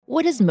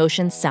What does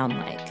motion sound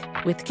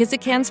like? With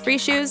Kizik Hands Free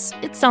Shoes,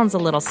 it sounds a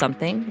little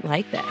something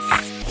like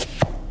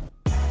this.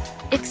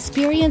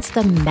 Experience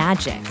the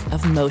magic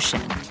of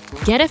motion.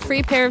 Get a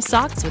free pair of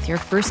socks with your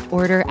first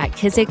order at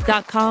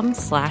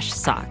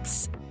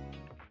kizik.com/socks.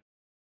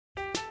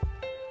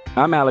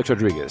 I'm Alex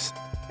Rodriguez.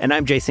 And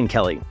I'm Jason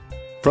Kelly.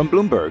 From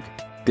Bloomberg,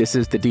 this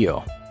is The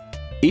Deal.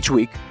 Each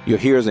week, you'll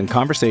hear us in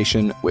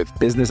conversation with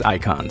business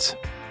icons.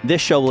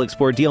 This show will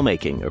explore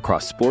deal-making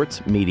across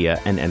sports,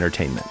 media, and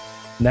entertainment.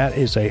 That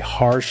is a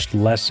harsh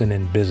lesson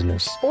in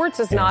business. Sports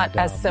is not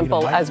as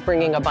simple as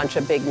bringing a bunch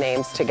of big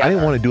names together. I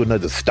didn't want to do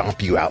another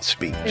stomp you out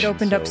speech. It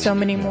opened up so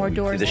many more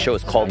doors. The show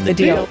is called The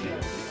Deal.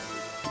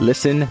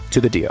 Listen to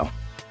The Deal.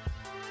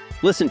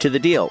 Listen to The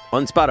Deal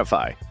on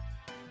Spotify.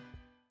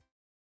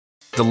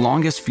 The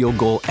longest field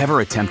goal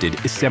ever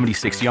attempted is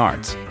 76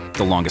 yards.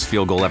 The longest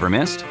field goal ever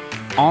missed?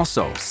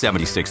 Also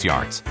 76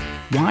 yards.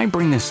 Why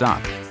bring this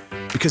up?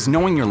 Because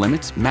knowing your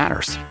limits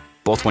matters,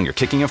 both when you're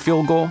kicking a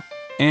field goal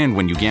and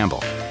when you gamble.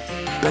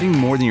 Betting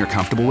more than you're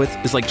comfortable with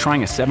is like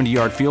trying a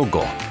 70-yard field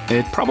goal.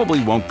 It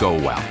probably won't go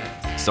well.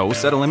 So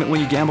set a limit when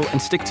you gamble and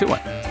stick to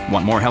it.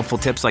 Want more helpful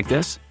tips like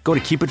this? Go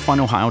to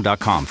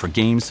keepitfunohio.com for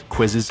games,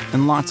 quizzes,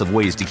 and lots of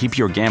ways to keep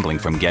your gambling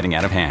from getting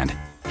out of hand.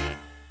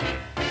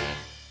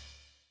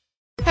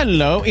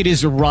 Hello, it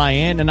is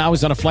Ryan, and I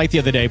was on a flight the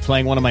other day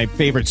playing one of my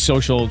favorite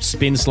social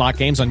spin slot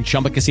games on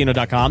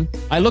ChumbaCasino.com.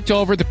 I looked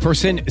over at the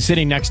person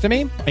sitting next to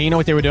me, and you know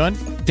what they were doing?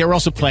 They were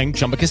also playing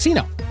Chumba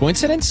Casino.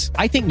 Coincidence?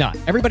 I think not.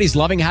 Everybody's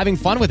loving having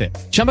fun with it.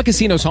 Chumba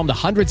Casino is home to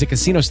hundreds of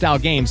casino-style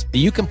games that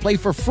you can play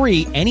for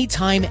free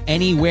anytime,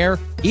 anywhere,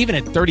 even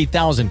at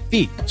 30,000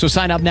 feet. So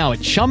sign up now at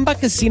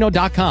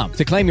ChumbaCasino.com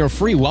to claim your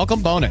free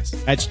welcome bonus.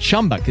 That's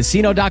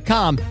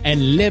ChumbaCasino.com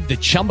and live the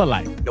Chumba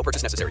life. No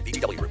purchase necessary.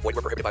 VGW. Void where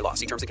prohibited by law.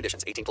 See terms and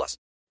conditions. 18+.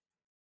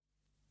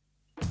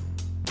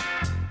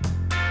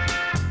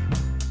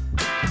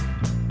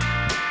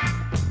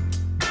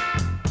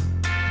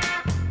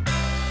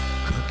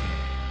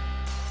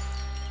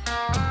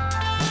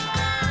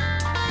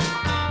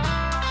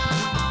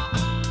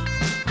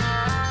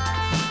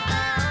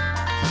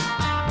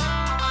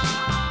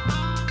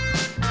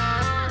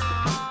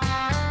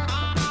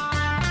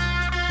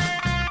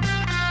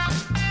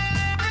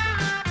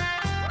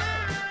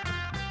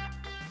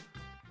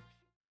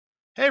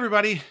 Hey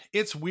everybody,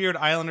 it's Weird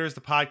Islanders,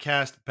 the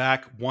podcast,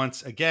 back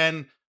once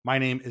again. My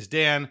name is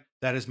Dan.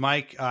 That is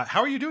Mike.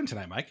 How are you doing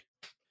tonight, Mike?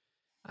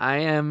 I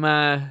am.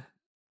 I'm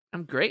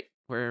great.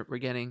 We're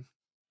getting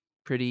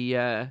pretty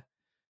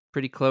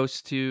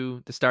close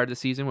to the start of the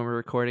season when we're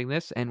recording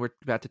this, and we're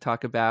about to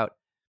talk about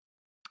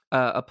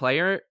a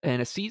player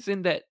and a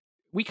season that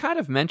we kind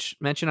of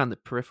mentioned on the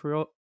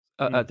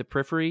the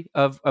periphery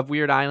of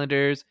Weird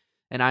Islanders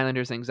and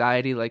Islanders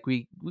anxiety. Like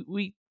we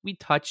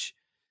touch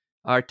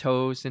our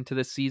toes into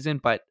the season,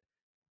 but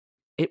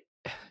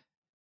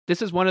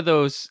this is one of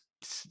those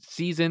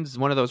seasons,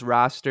 one of those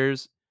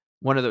rosters,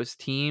 one of those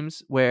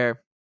teams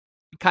where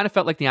it kind of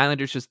felt like the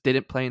Islanders just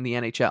didn't play in the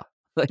NHL.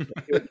 Like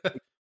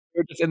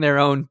they're just in their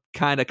own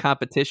kind of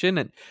competition.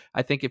 And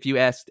I think if you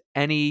asked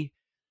any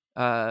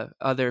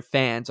other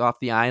fans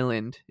off the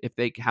island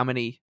how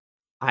many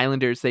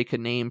Islanders they could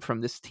name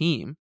from this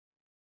team,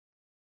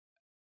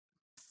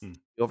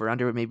 over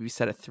under maybe we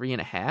set a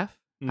 3.5.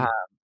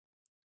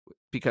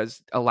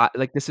 Because a lot,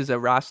 like, this is a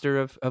roster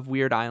of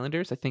Weird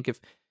Islanders. I think if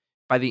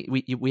by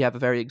we have a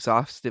very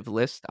exhaustive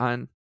list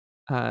on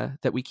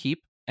that we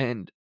keep,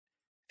 and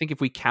I think if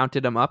we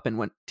counted them up and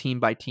went team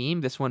by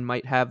team, this one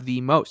might have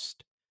the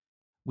most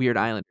Weird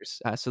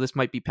Islanders. So this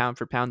might be pound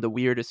for pound the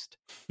weirdest.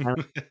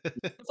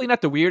 Definitely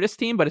not the weirdest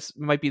team, but it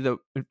might be in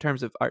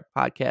terms of our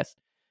podcast,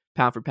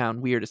 pound for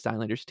pound weirdest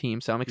Islanders team.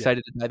 So I'm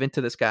excited to dive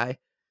into this guy,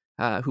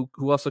 who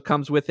also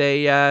comes with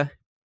a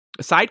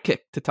sidekick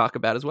to talk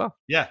about as well.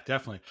 Yeah,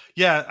 definitely.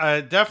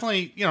 Yeah,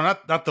 definitely. You know,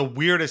 not the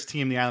weirdest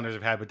team the Islanders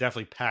have had, but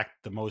definitely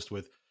packed the most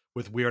with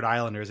Weird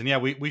Islanders. And yeah,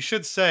 we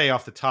should say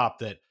off the top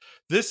that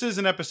this is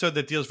an episode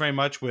that deals very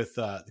much with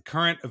the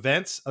current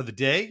events of the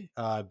day,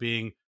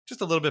 being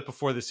just a little bit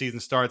before the season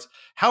starts.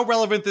 How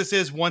relevant this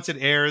is once it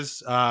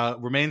airs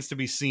remains to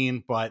be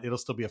seen, but it'll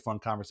still be a fun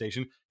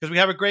conversation because we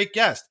have a great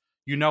guest.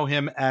 You know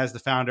him as the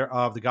founder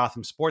of the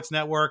Gotham Sports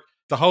Network,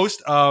 the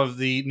host of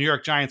the New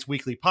York Giants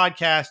weekly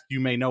podcast. You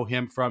may know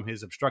him from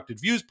his Obstructed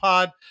Views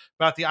pod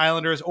about the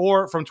Islanders,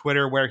 or from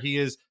Twitter, where he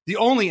is the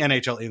only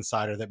NHL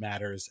insider that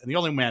matters and the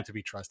only man to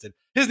be trusted.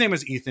 His name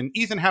is Ethan.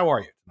 Ethan, how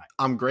are you tonight?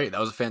 I'm great. That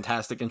was a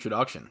fantastic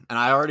introduction. And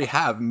I already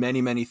have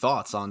many, many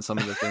thoughts on some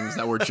of the things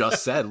that were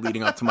just said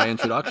leading up to my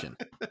introduction.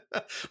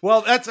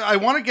 Well, I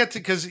want to get to,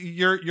 because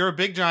you're a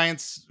big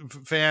Giants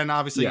fan.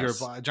 Obviously, yes.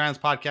 You're a Giants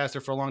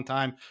podcaster for a long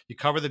time. You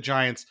cover the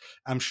Giants.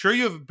 I'm sure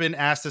you have been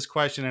asked this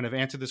question and have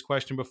answered this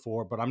question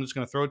before, but I'm just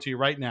going to throw it to you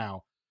right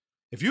now.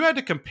 If you had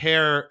to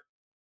compare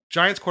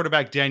Giants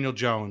quarterback Daniel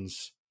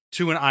Jones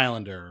to an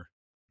Islander,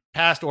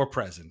 past or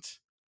present,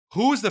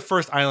 who's the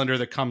first Islander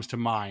that comes to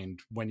mind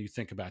when you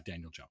think about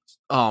Daniel Jones?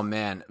 Oh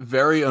man,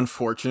 very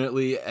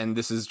unfortunately, and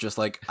this is just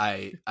like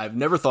I've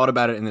never thought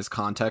about it in this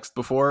context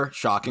before,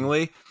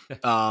 shockingly.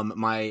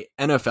 My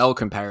NFL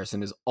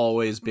comparison has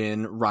always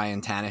been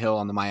Ryan Tannehill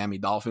on the Miami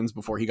Dolphins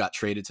before he got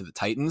traded to the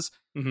Titans.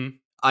 Mm-hmm.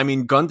 I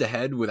mean, gun to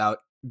head without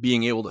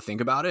being able to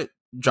think about it,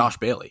 Josh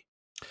Bailey.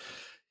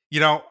 You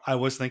know, I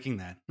was thinking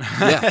that.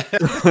 Yeah.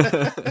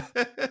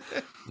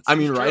 I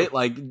mean, right? True.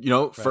 Like, you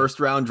know, first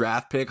round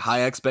draft pick,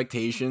 high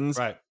expectations,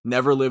 right?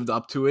 Never lived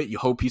up to it. You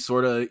hope he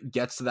sort of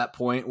gets to that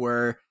point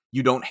where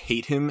you don't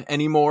hate him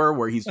anymore,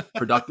 where he's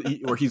productive,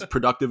 or he's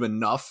productive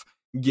enough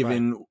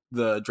given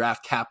the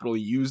draft capital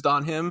used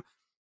on him.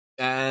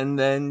 And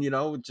then, you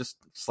know, just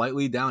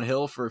slightly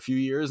downhill for a few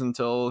years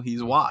until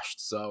he's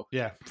washed. So,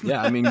 yeah,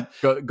 I mean,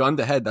 gun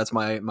to head, that's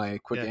my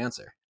quick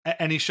answer.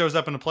 And he shows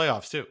up in the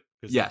playoffs too.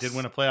 Yes, he did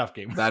win a playoff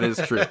game. That is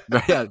true.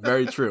 Yeah,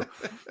 very true.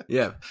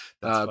 Yeah,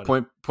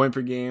 point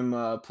per game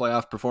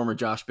playoff performer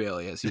Josh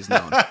Bailey, as he's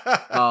known.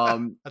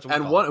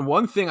 And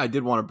one thing I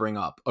did want to bring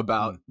up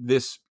about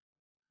this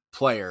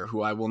player,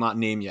 who I will not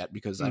name yet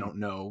because I don't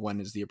know when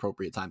is the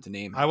appropriate time to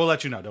name him. I will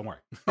let you know. Don't worry.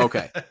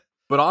 Okay,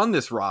 but on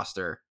this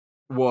roster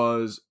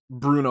was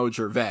Bruno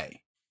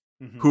Gervais,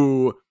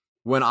 who,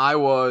 when I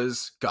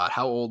was, God,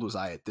 how old was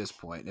I at this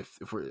point?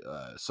 If we're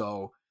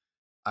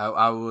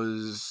I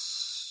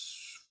was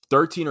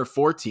 13 or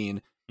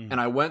 14,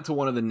 and I went to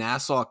one of the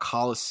Nassau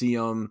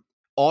Coliseum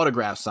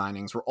autograph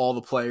signings where all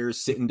the players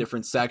sit in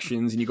different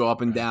sections and you go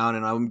up and down,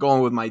 and I'm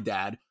going with my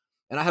dad,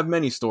 and I have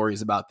many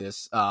stories about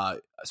this.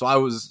 So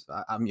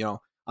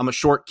I'm a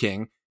short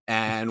king,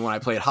 and when I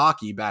played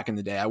hockey back in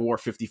the day, I wore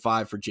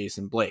 55 for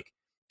Jason Blake,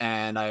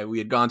 and we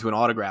had gone to an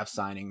autograph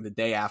signing the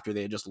day after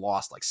they had just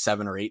lost like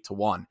 7 or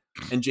 8-1,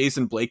 and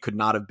Jason Blake could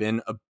not have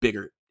been a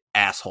bigger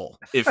asshole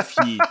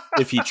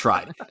if he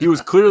tried. He was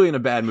clearly in a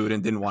bad mood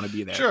and didn't want to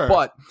be there. Sure.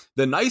 But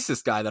the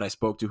nicest guy that I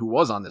spoke to who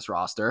was on this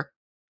roster,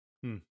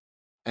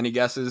 any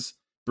guesses?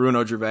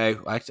 Bruno Gervais.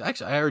 Actually,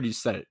 I already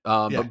said it.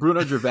 But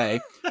Bruno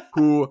Gervais,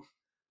 who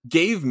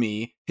gave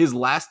me his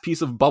last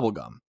piece of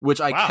bubblegum,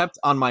 which I kept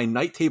on my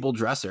night table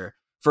dresser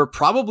for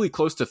probably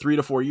close to 3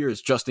 to 4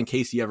 years, just in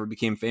case he ever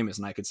became famous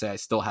and I could say I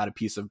still had a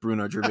piece of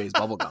Bruno Gervais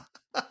bubblegum.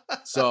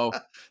 So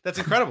that's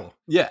incredible.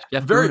 Yeah.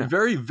 Very,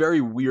 very,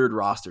 very weird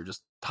roster,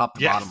 just top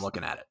to bottom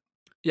looking at it.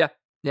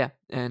 Yeah.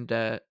 And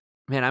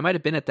man, I might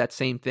have been at that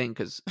same thing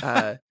because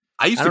I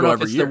used to go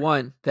every year. The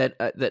one that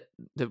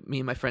me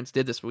and my friends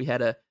did this. We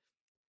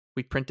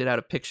printed out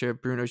a picture of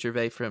Bruno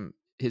Gervais from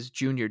his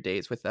junior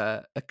days with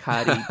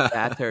Akadi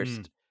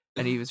Bathurst,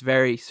 and he was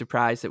very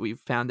surprised that we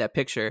found that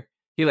picture.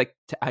 He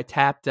I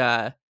tapped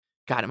God,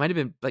 it might have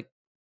been like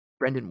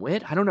Brendan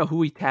Witt. I don't know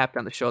who he tapped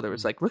on the shoulder. It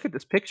was like, look at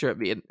this picture of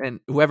me, and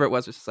whoever it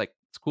was just like,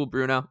 it's cool,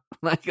 Bruno.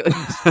 Like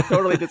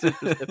totally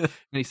disinterested. And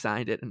he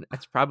signed it, and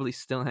it's probably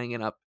still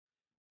hanging up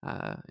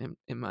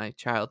in my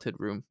childhood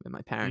room in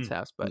my parents'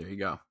 house. But there you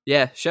go.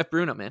 Yeah, Chef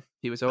Bruno, man,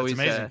 he was always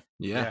amazing.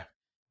 Yeah.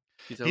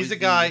 He's a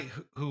guy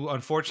who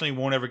unfortunately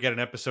won't ever get an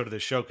episode of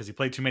this show because he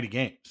played too many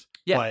games.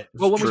 Yeah. But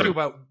well, when we talk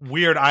about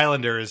weird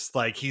Islanders,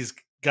 like he's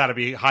got to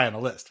be high on the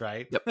list,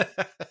 right?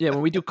 Yep. Yeah,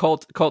 when we do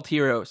cult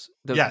heroes,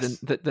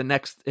 the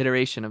next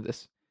iteration of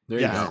this. There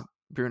you go.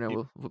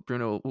 Bruno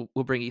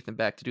will bring Ethan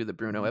back to do the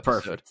Bruno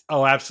episode. Perfect.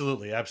 Oh,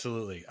 absolutely.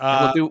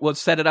 We'll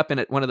set it up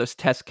in one of those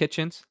test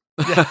kitchens.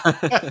 Well,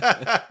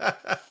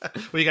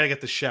 you got to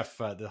get the chef,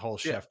 the whole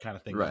chef kind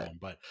of thing going.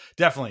 But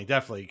definitely,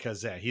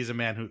 because he's a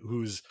man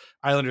whose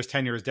Islanders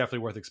tenure is definitely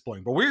worth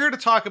exploring. But we're here to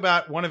talk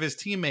about one of his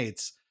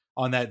teammates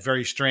on that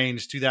very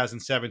strange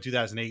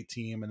 2007-2008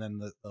 team, and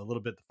then a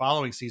little bit the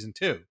following season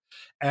too.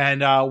 And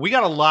we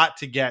got a lot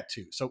to get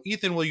to. So,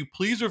 Ethan, will you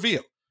please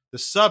reveal the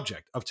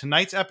subject of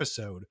tonight's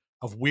episode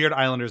of Weird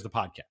Islanders, the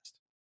podcast?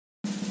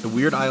 The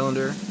Weird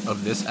Islander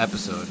of this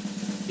episode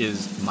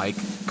is Mike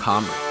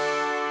Comrie.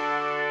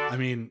 I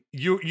mean,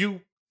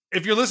 you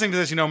if you're listening to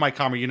this, you know Mike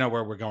Comrie, you know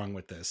where we're going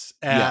with this.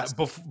 Yes.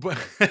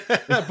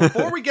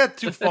 Before we get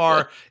too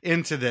far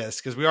into this,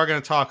 because we are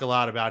going to talk a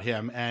lot about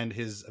him and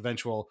his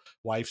eventual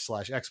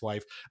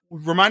wife/ex-wife.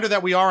 Reminder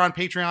that we are on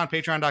Patreon,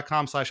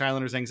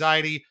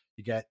 patreon.com/IslandersAnxiety.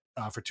 You get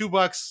for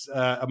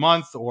 $2 a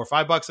month or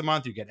 $5 a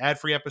month, you get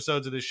ad-free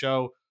episodes of this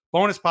show,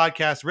 bonus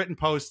podcasts, written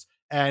posts,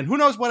 and who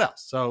knows what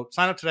else. So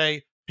sign up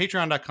today,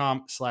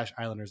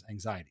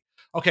 patreon.com/IslandersAnxiety.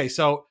 Okay,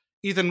 so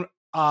Ethan,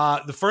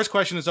 the first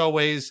question is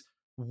always,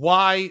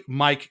 why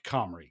Mike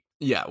Comrie?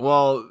 Yeah,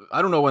 well,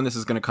 I don't know when this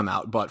is going to come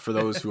out, but for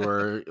those who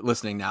are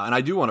listening now, and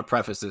I do want to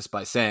preface this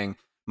by saying,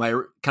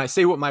 can I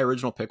say what my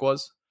original pick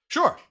was?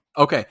 Sure.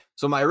 Okay,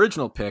 so my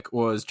original pick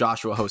was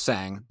Joshua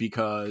Hosang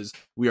because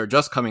we are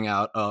just coming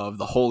out of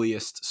the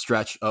holiest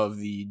stretch of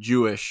the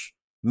Jewish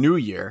New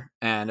Year,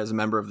 and as a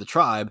member of the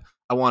tribe,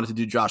 I wanted to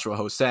do Joshua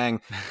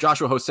Hosang.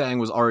 Joshua Hosang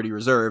was already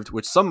reserved,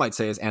 which some might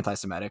say is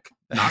anti-Semitic.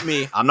 Not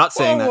me. I'm not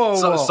saying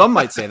that. Some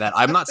might say that.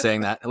 I'm not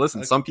saying that.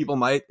 Listen, some people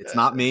might. It's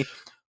not me.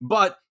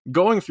 But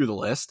going through the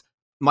list,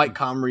 Mike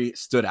Comrie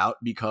stood out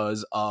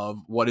because of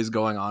what is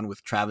going on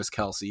with Travis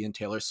Kelce and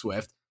Taylor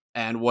Swift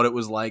and what it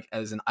was like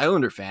as an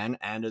Islander fan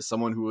and as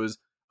someone who was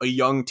a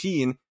young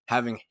teen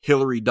having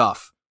Hillary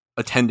Duff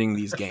attending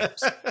these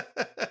games.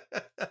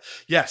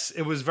 Yes,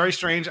 it was very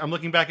strange. I'm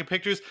looking back at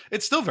pictures.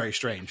 It's still very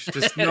strange.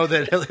 Just know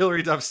that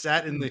Hillary Duff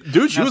sat in the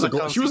dude. She was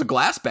a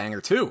glass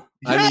banger too.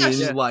 Yes.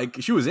 I mean,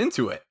 like she was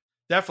into it.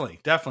 Definitely.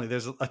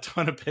 There's a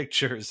ton of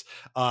pictures,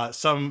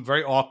 some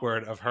very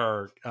awkward of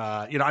her.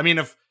 I mean,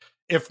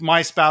 if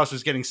my spouse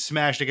was getting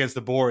smashed against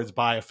the boards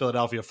by a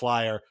Philadelphia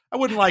Flyer, I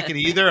wouldn't like it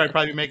either. I'd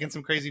probably be making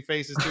some crazy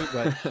faces too.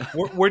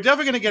 But we're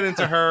definitely going to get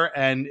into her,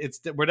 and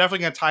we're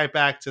definitely going to tie it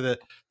back to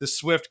the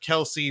Swift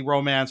Kelsey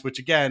romance, which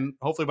again,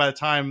 hopefully by the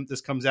time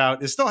this comes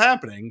out, is still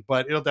happening.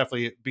 But it'll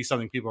definitely be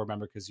something people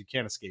remember because you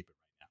can't escape it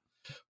right now.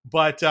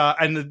 But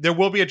and there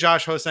will be a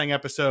Josh Hosang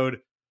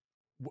episode.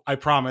 I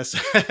promise.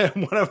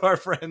 One of our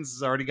friends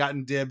has already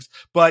gotten dibs,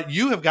 but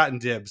you have gotten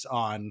dibs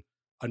on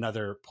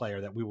another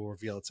player that we will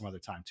reveal at some other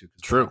time too.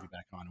 Because True. We'll be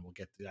back on and we'll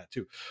get to that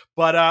too.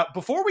 But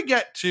before we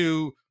get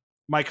to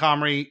Mike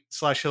Comrie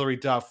 / Hillary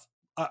Duff,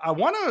 I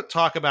want to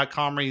talk about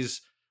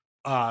Comrie's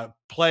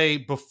play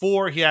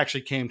before he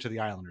actually came to the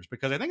Islanders,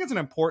 because I think it's an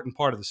important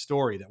part of the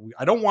story that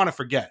I don't want to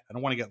forget. I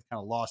don't want to get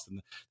kind of lost in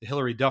the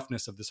Hillary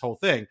Duffness of this whole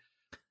thing.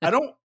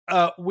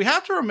 We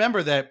have to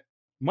remember that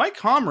Mike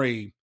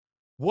Comrie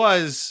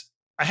was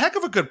a heck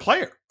of a good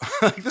player.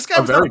 This guy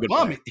was not a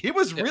bum. He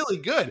was really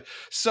good.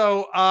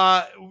 So,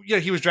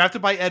 he was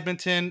drafted by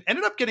Edmonton,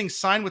 ended up getting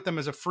signed with them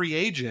as a free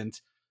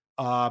agent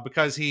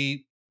because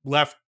he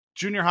left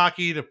junior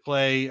hockey to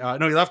play. He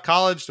left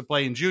college to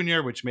play in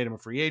junior, which made him a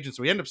free agent.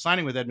 So he ended up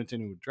signing with Edmonton,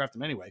 who would draft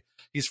him anyway.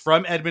 He's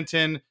from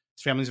Edmonton.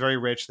 His family's very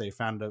rich. They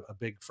found a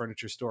big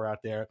furniture store out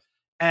there.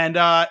 And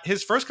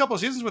his first couple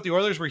of seasons with the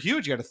Oilers were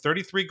huge. He had a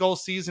 33-goal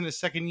season his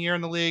second year in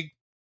the league.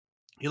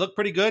 He looked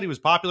pretty good. He was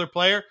a popular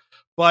player,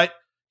 but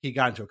he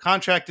got into a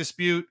contract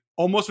dispute,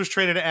 almost was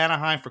traded to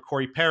Anaheim for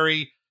Corey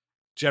Perry.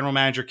 General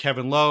manager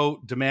Kevin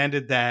Lowe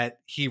demanded that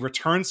he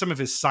return some of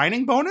his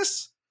signing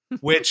bonus,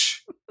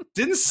 which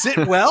didn't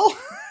sit well.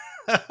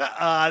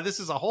 This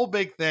is a whole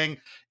big thing.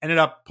 Ended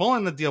up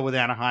pulling the deal with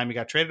Anaheim. He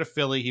got traded to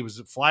Philly. He was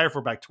a Flyer for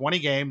about 20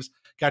 games.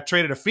 Got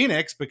traded to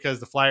Phoenix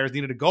because the Flyers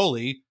needed a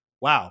goalie.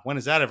 Wow, when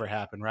does that ever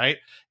happen, right?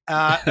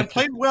 And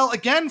played well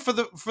again for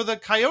the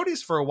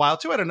Coyotes for a while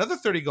too. Had another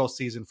 30-goal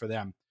season for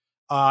them.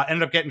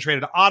 Ended up getting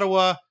traded to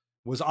Ottawa.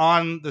 Was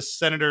on the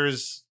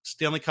Senators'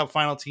 Stanley Cup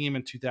final team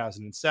in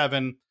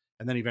 2007,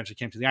 and then eventually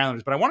came to the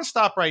Islanders. But I want to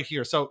stop right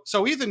here. So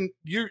Ethan,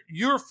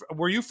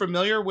 were you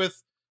familiar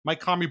with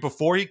Mike Comrie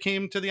before he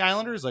came to the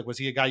Islanders? Like, was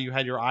he a guy you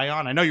had your eye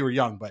on? I know you were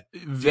young, but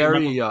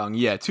very young.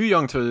 Yeah, too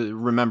young to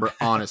remember,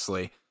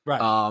 honestly.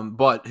 Right.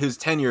 But his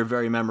tenure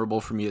very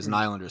memorable for me as an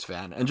Islanders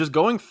fan. And just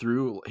going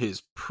through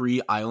his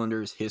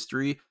pre-Islanders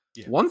history,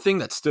 one thing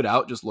that stood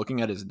out just looking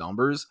at his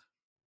numbers,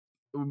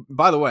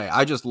 by the way,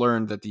 I just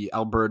learned that the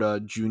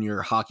Alberta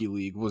Junior Hockey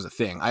League was a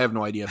thing. I have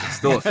no idea if it's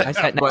still a thing. I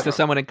sat next to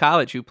someone in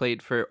college who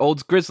played for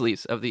Olds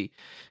Grizzlies of the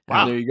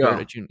there you go.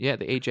 the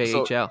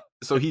AJHL.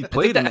 So he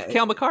played in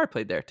Cale McCarr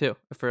played there too.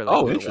 For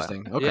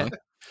interesting. Okay. Yeah.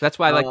 That's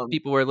why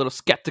people were a little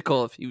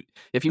skeptical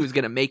if he was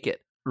going to make it.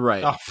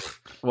 Right. Oh.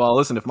 Well,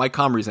 listen, if Mike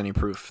Comrie's any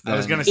proof, then... I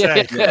was going to say.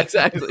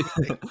 Exactly.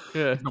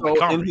 Yeah.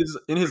 So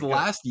in his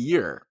last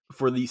year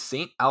for the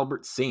St.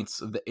 Albert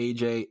Saints of the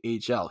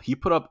AJHL, he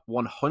put up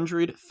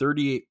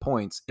 138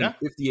 points in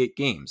 58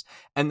 games.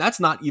 And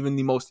that's not even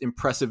the most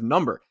impressive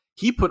number.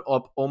 He put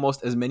up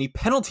almost as many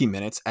penalty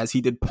minutes as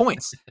he did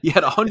points. He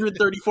had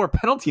 134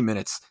 penalty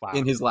minutes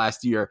in his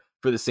last year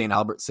for the St.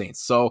 Albert Saints.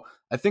 So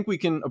I think we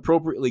can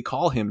appropriately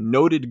call him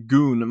noted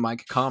goon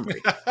Mike Comrie.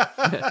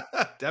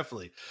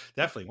 Definitely.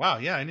 Wow.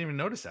 Yeah, I didn't even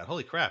notice that.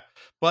 Holy crap.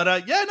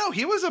 But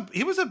he was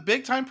a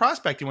big time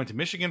prospect. He went to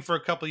Michigan for a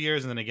couple of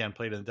years and then again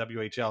played in the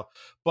WHL.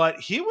 But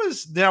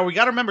now we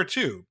got to remember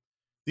too,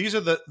 these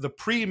are the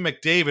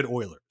pre-McDavid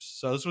Oilers.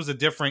 So this was a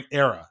different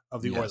era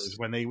of the Oilers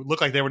when they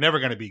looked like they were never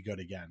going to be good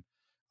again.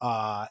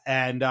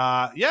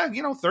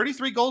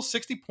 33 goals,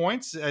 60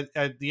 points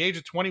at the age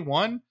of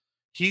 21.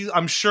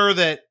 I'm sure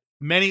that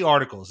many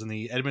articles in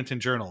the Edmonton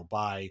Journal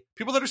by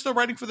people that are still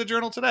writing for the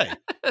Journal today,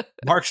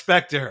 Mark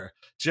Spector,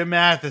 Jim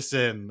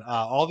Matheson,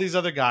 all these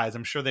other guys,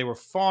 I'm sure they were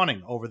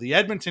fawning over the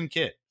Edmonton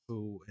kid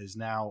who is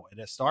now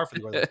a star for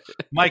the Oilers.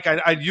 Mike,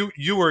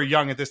 you were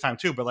young at this time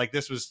too, but like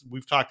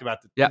we've talked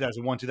about the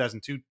 2001,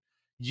 2002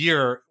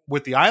 year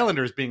with the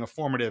Islanders being a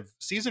formative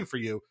season for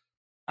you.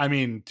 I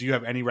mean, do you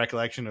have any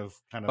recollection of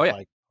kind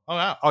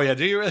of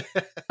do you really?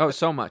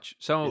 So much.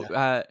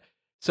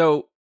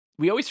 So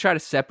we always try to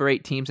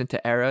separate teams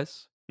into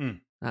eras. And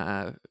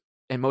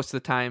most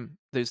of the time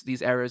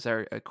these eras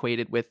are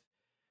equated with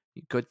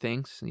good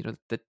things. You know,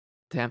 the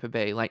Tampa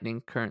Bay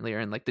Lightning currently are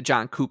in like the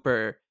John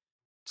Cooper,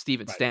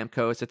 Steven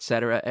Stamkos,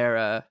 etc.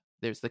 era.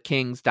 There's the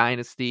Kings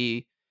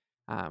dynasty.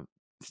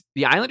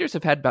 The Islanders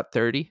have had about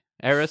 30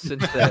 eras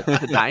since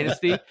the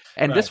dynasty.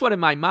 And this one in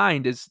my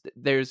mind is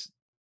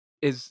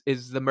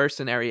the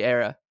mercenary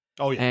era.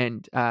 Oh yeah.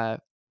 And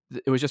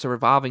it was just a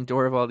revolving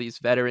door of all these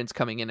veterans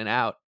coming in and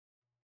out.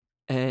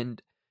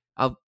 And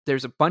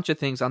there's a bunch of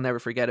things I'll never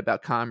forget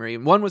about Comrie.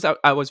 And one was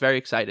I was very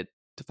excited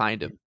to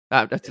find him,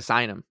 to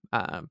sign him.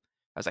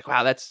 I was like,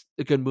 wow, that's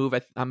a good move.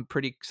 I'm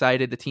pretty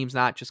excited. The team's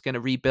not just going to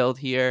rebuild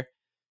here.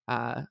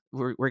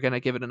 We're going to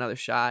give it another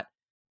shot.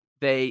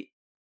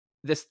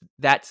 This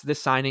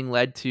signing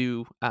led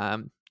to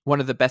one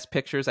of the best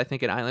pictures, I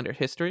think, in Islander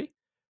history,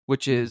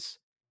 which is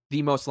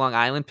the most Long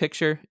Island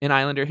picture in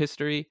Islander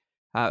history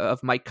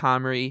of Mike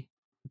Comrie,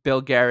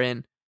 Bill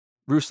Guerin,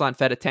 Ruslan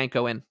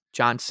Fedotenko, and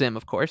John Sim,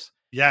 of course.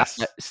 Yes,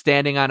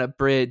 standing on a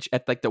bridge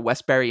at like the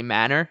Westbury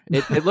Manor.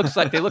 It looks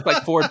like they look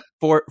like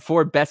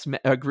four best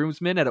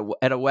groomsmen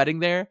at a wedding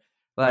there.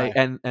 Like,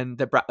 right. and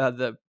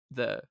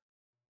the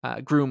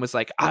groom was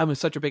like, I'm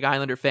such a big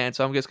Islander fan,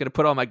 so I'm just going to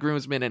put all my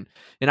groomsmen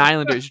in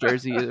Islanders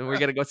jerseys, and we're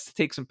going to go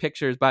take some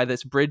pictures by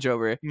this bridge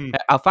over.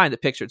 I'll find the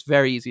picture. It's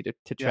very easy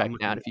to track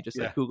down if you just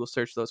like Google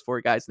search those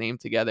 4 guys'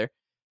 names together.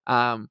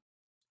 And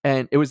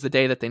it was the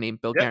day that they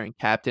named Bill Guerin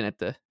captain at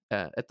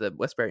the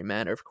Westbury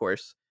Manor, of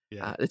course.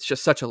 Yeah. It's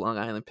just such a Long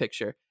Island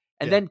picture.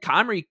 And then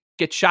Comrie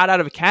gets shot out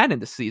of a cannon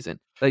this season.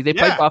 Like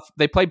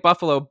they played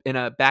Buffalo in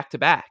a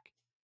back-to-back.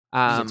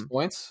 6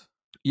 points?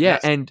 Yeah,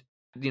 yes. And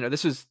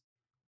this was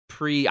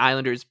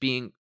pre-Islanders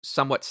being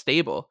somewhat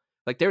stable.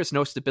 Like there was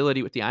no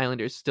stability with the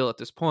Islanders still at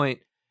this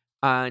point.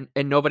 And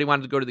nobody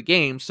wanted to go to the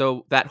game.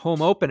 So that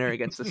home opener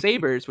against the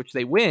Sabres, which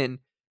they win,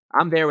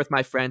 I'm there with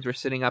my friends. We're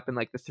sitting up in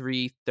like the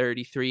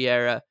 333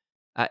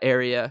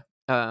 area.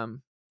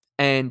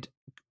 And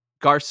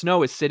Gar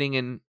Snow is sitting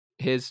in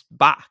his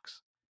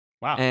box.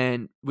 Wow.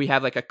 And we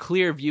have like a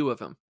clear view of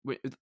him.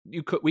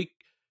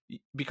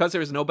 Because there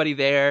was nobody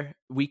there,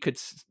 we could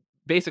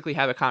basically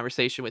have a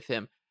conversation with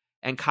him.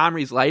 And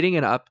Comrie's lighting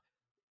it up,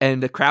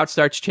 and the crowd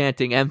starts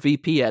chanting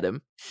MVP at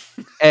him.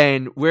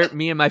 And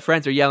me and my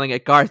friends are yelling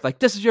at Garth, like,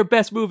 this is your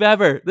best move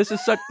ever. This is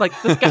such, like,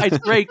 this guy's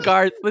great,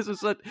 Garth.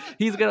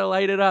 He's going to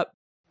light it up.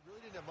 Really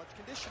didn't have much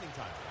conditioning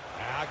time.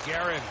 Now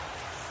Guerin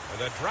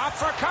with a drop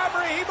for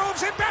Comrie. He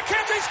moves it back,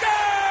 and he scores!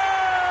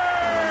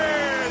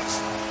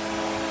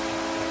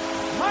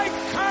 Mike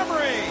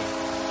Comrie.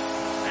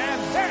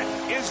 And that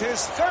is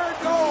his 3rd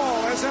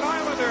goal as an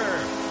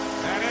Islander.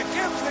 And it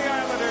gives the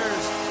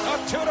Islanders a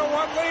 2-1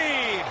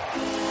 lead.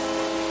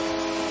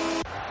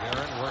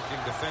 Guerin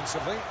working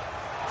defensively.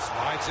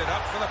 Slides it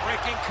up for the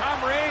breaking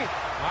Comrie.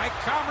 Mike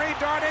Comrie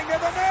darting to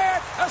the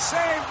net. A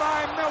save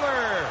by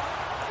Miller.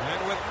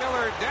 And with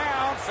Miller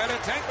down,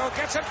 Fedotenko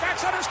gets it back.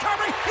 Centers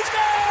Comrie. He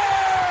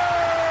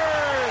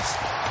scores!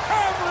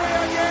 Comrie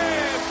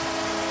again.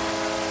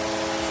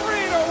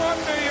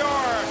 3-1 New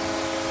York.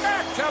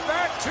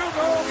 Back-to-back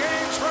 2-goal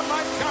games from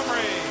Mike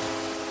Comrie.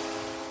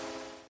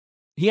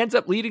 He ends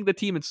up leading the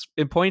team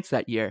in points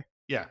that year.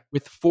 Yeah.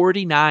 With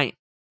 49.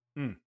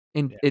 And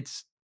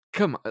it's,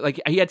 come on,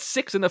 like he had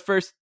 6 in the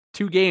first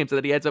 2 games, and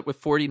then he ends up with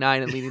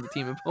 49 and leading the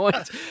team in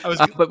points.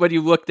 But when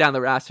you look down the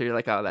roster, you're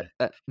like, oh,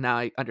 that now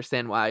I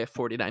understand why a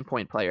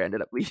 49-point player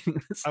ended up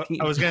leading this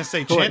team. I was going to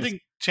say,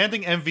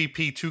 chanting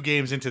MVP 2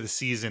 games into the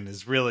season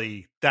is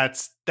really,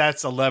 that's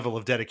a level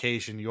of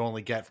dedication you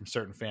only get from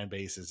certain fan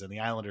bases, and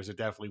the Islanders are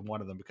definitely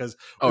one of them, because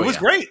it was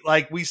great.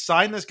 Like, we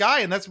signed this guy,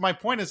 and that's my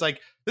point, is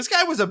like, this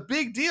guy was a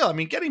big deal. I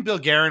mean, getting Bill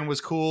Guerin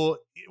was cool.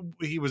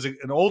 He was an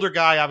older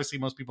guy. Obviously,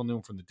 most people knew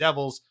him from the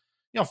Devils.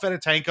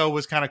 Fedotenko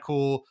was kind of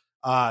cool.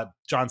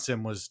 John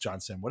Sim was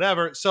John Sim,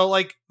 whatever. So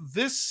like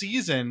this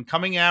season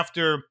coming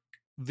after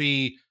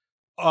the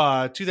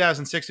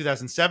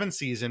 2006-2007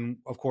 season,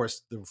 of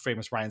course, the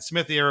famous Ryan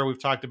Smith era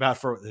we've talked about,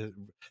 for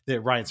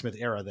the Ryan Smith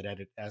era that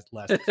ended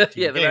lasted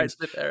 15 the games. Ryan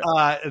Smith era.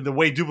 The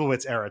Wade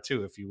Dublowitz era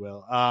too, if you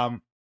will.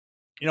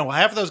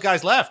 Half of those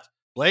guys left.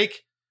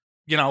 Blake,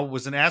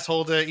 was an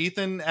asshole to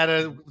Ethan at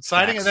a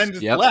signing and then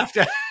just left.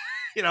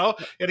 He had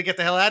to get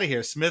the hell out of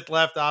here. Smith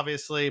left,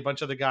 obviously. A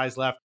bunch of other guys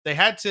left. They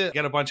had to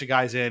get a bunch of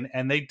guys in,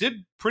 and they did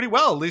pretty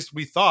well, at least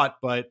we thought.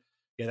 But,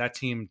 that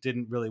team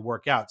didn't really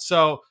work out.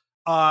 So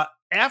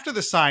after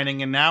the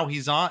signing, and now he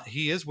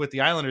is with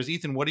the Islanders.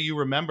 Ethan, what do you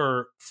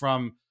remember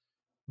from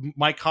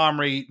Mike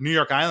Comrie, New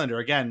York Islander?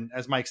 Again,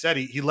 as Mike said,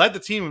 he led the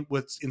team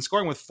in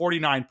scoring with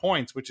 49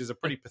 points, which is a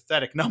pretty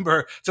pathetic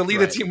number to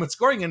lead a team with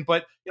scoring in.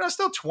 But,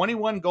 still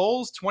 21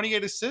 goals,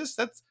 28 assists.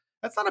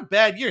 That's not a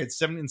bad year. It's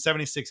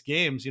 76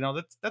 games.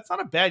 That's not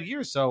a bad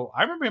year. So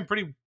I remember him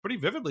pretty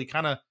vividly,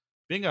 kind of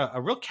being a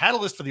real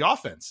catalyst for the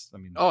offense. I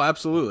mean, oh,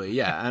 absolutely,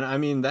 yeah. And I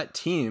mean, that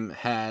team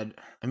had,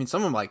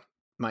 some of like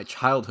my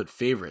childhood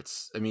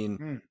favorites. I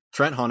mean,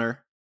 Trent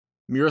Hunter,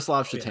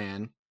 Miroslav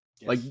Shatan.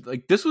 Yes.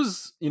 Like this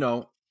was,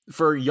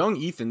 for young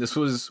Ethan, this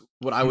was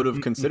what I would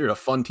have considered a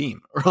fun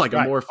team, or like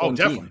a more fun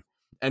team.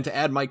 And to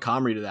add Mike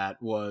Comrie to that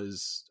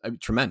was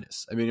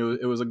tremendous. I mean,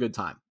 it was a good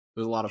time. It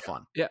was a lot of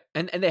fun. Yeah,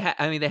 and they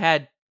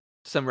had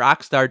some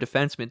rock star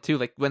defensemen too.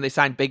 Like when they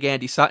signed Big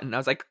Andy Sutton, I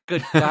was like,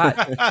 "Good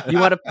God,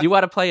 you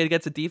want to play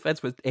against a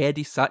defense with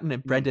Andy Sutton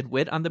and Brendan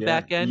Witt on the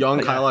back end?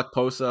 Young Kylak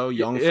Poso,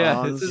 young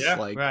Franz,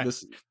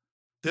 this.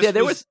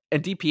 There was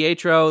and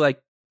DiPietro. Like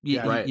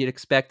you'd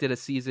expected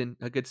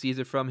a good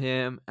season from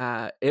him.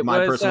 My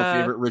personal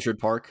favorite, Richard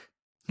Park.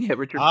 Yeah,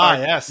 Richard Park.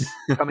 Yes.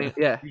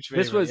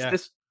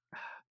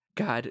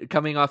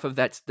 Coming off of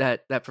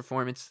that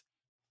performance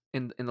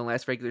in the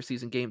last regular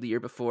season game the year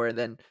before, and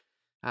then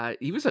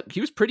he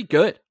was pretty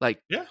good, like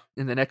yeah,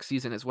 in the next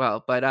season as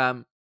well. But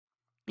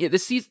yeah,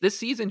 this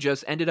season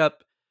just ended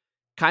up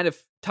kind of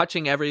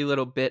touching every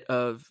little bit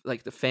of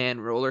like the fan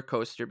roller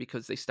coaster,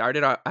 because they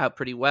started out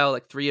pretty well,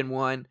 like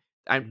 3-1.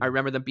 I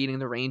remember them beating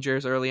the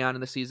Rangers early on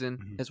in the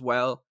season as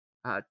well.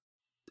 I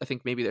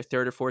think maybe their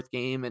third or fourth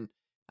game, and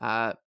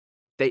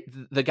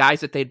the guys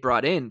that they'd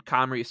brought in,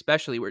 Comrie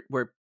especially,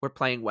 were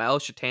playing well.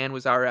 Shatan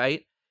was all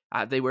right.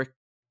 They were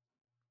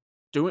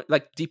doing,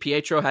 like,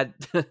 DiPietro had.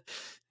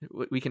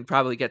 We can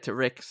probably get to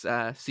Rick's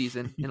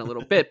season in a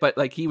little bit, but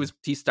like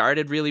he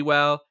started really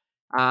well,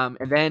 and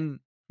then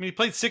he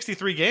played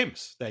 63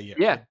 games that year.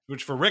 Yeah,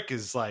 which for Rick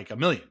is like 1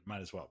 million.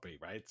 Might as well be,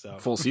 right? So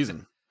full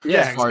season.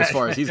 Yeah, as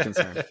far as he's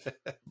concerned.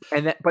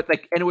 And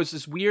it was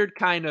this weird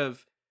kind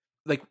of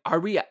like, are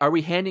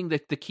we handing the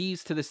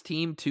keys to this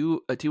team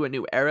to a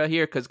new era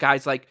here? Because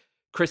guys like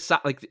Chris,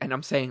 like, and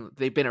I'm saying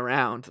they've been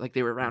around, like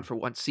they were around for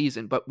one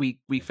season, but we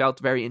felt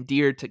very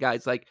endeared to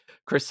guys like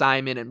Chris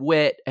Simon and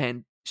Witt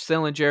and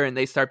Sillinger, and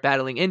they start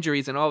battling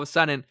injuries, and all of a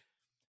sudden,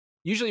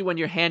 usually when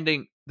you're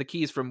handing the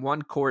keys from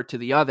one core to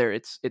the other,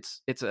 it's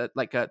the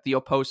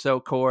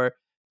Oposo core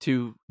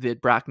to the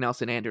Brock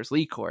Nelson Anders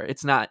Lee core.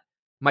 It's not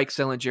Mike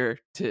Sillinger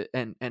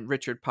and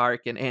Richard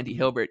Park and Andy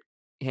Hilbert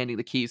handing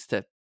the keys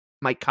to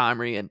Mike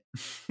Comrie and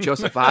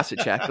Joseph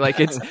Vasicek. Like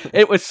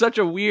it was such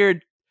a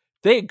weird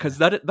thing, because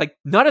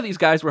none of these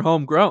guys were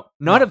homegrown,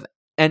 none of them.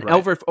 And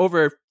over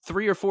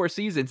 3 or 4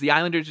 seasons, the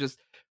Islanders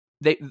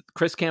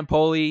Chris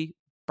Campoli,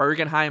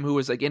 Bergenheim, who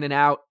was like in and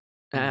out,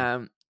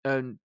 and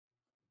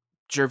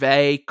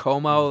Gervais,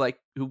 Como, like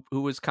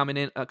who was coming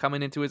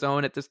into his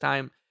own at this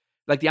time.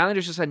 Like the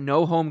Islanders just had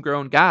no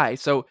homegrown guy.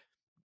 So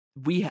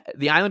the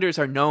Islanders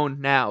are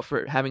known now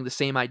for having the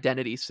same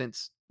identity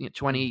since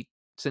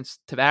since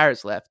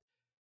Tavares left.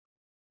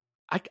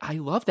 I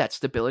love that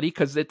stability,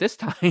 because at this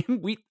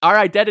time our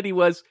identity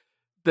was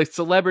the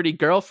celebrity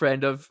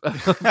girlfriend of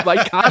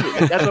Mike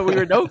Conley. That's what we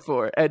were known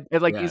for, and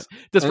like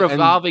this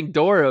revolving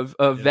door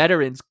of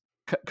veterans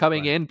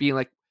coming in, being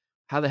like,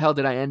 how the hell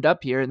did I end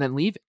up here, and then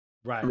leaving.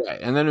 Right.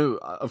 And then,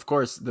 of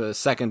course, the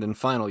second and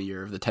final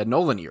year of the Ted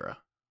Nolan era.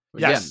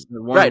 Yes.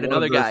 Again,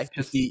 another guy.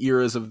 50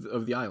 eras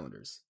of the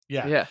Islanders.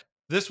 Yeah.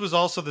 This was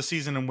also the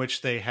season in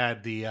which they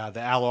had the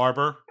Al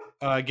Arbor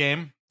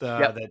game.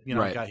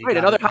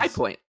 Another high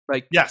point.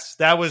 Like, yes,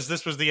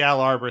 this was the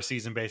Al Arbor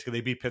season. Basically,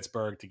 they beat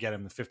Pittsburgh to get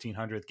him the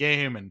 1500th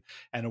game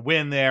and a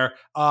win there.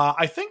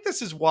 I think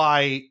this is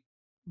why,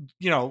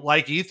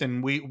 like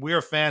Ethan,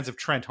 we're fans of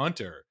Trent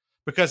Hunter,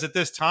 because at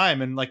this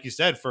time, and like you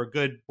said, for a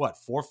good 4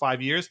 or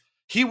 5 years,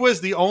 he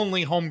was the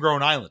only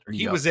homegrown Islander.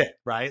 He was it,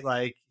 right?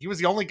 Like, he was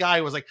the only guy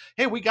who was like,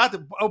 hey, we got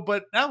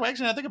but now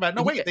actually I think about it.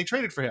 No, wait, they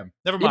traded for him.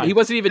 Never mind. He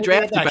wasn't even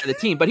drafted by the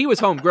team, but he was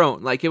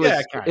homegrown. Like,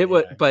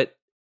 but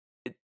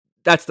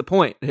that's the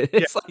point.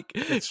 It's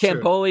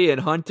Campoli and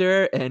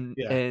Hunter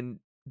and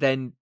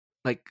then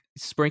like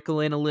sprinkle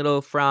in a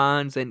little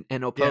Franz and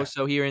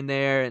Oposo here and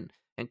there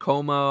and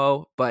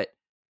Como, but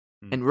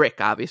and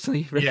Rick,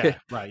 obviously. Rick,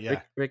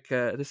 Rick,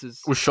 this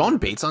is... Was Sean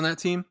Bates on that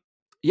team?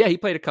 Yeah, he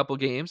played a couple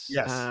games.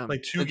 Yes,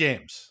 like 2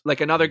 games.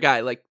 Like another guy,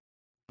 like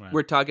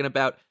we're talking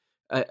about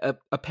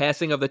a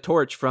passing of the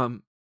torch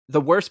from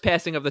the worst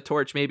passing of the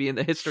torch maybe in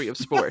the history of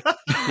sport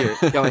here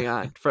going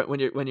on.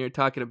 When you're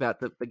talking about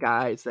the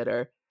guys that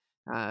are,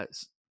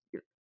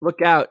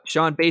 look out,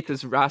 Sean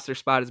Bates' roster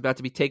spot is about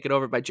to be taken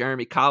over by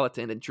Jeremy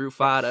Colleton, and Drew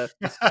Fada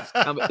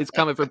is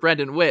coming for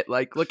Brendan Witt.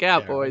 Like, look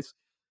out, boys.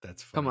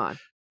 That's funny. Come on.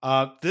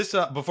 This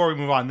before we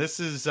move on, this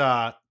was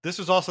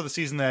also the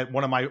season that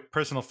one of my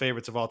personal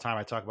favorites of all time,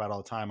 I talk about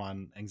all the time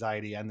on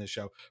Anxiety and this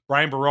show,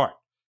 Brian Berard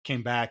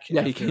came back.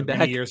 Yeah, he came back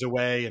many years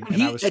away, and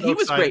I was so he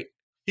was excited. Great.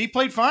 He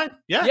played fine.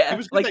 Yeah, he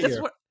was good like that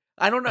year.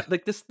 I don't know.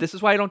 Like this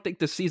is why I don't think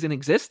this season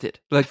existed.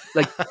 Like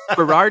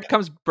Berard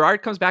comes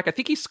back. I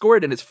think he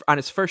scored on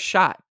his first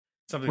shot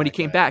when he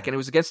came back, and it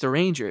was against the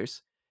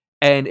Rangers.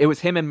 And it was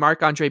him and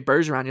Marc-Andre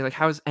Bergeron. You're like,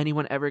 how is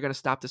anyone ever going to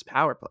stop this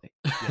power play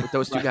with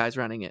those two guys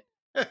running it?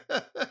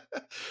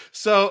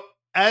 So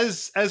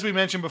as we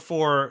mentioned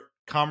before,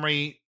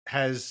 Comrie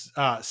has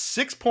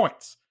 6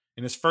 points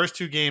in his first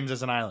 2 games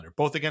as an Islander,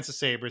 both against the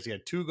Sabres. He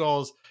had 2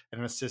 goals and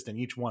an assist in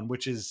each one,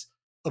 which is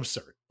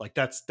absurd. Like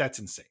that's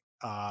insane.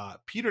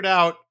 Petered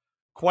out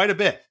quite a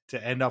bit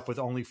to end up with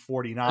only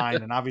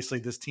 49. And obviously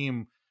this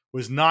team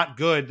was not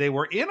good. They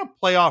were in a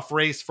playoff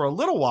race for a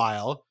little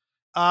while,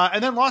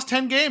 and then lost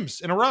 10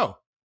 games in a row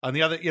on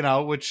the other,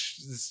 which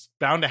is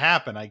bound to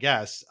happen, I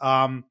guess.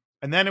 And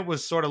then it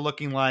was sort of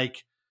looking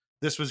like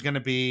this was going to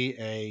be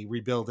a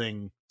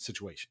rebuilding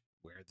situation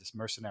where this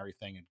mercenary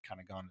thing had kind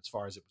of gone as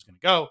far as it was going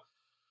to go.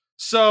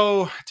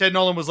 So Ted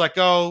Nolan was let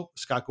go.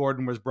 Scott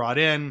Gordon was brought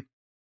in.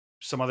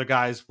 Some other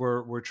guys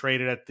were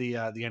traded at the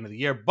end of the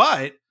year.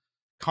 But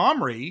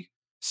Comrie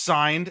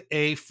signed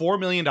a $4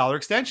 million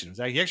extension.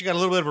 He actually got a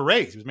little bit of a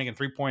raise. He was making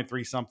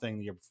 3.3 something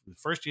the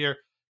first year.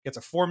 Gets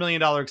a $4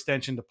 million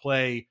extension to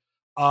play.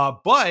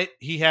 But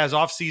he has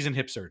off-season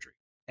hip surgery.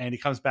 And he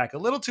comes back a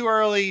little too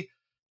early.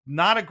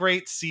 Not a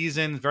great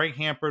season, very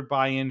hampered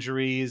by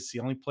injuries. He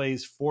only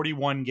plays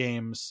 41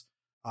 games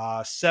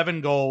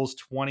 7 goals,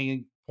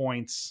 20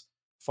 points,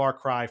 far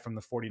cry from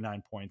the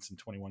 49 points and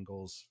 21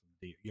 goals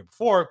the year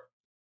before.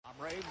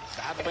 Comrie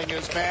battling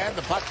his man.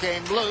 The puck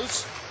came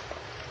loose.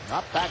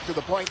 Not back to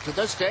the point to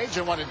this stage,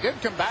 and when it did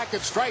come back,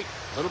 it's straight.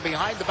 A little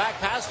behind the back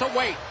pass to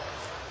Waite.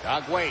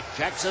 Doug Waite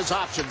checks his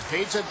options,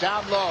 feeds it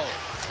down low.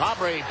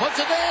 Comrie puts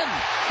it in.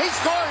 He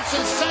scores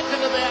his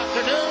second of the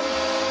afternoon.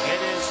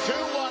 It is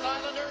 2-1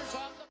 Islanders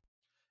on the...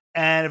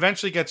 And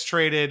eventually gets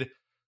traded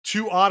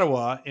to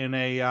Ottawa in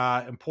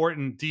a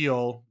important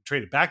deal,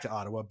 traded back to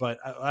Ottawa. But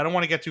I don't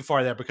want to get too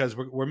far there because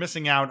we're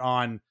missing out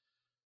on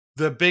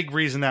the big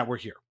reason that we're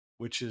here,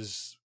 which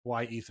is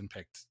why Ethan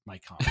picked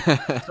Mike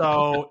Comrie.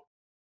 So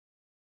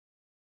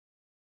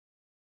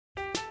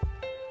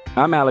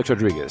I'm Alex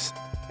Rodriguez.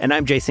 And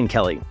I'm Jason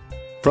Kelly.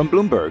 From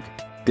Bloomberg,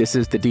 this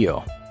is The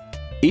Deal.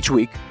 Each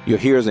week, you'll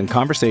hear us in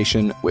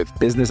conversation with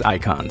business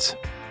icons.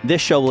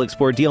 This show will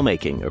explore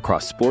deal-making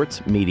across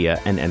sports, media,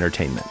 and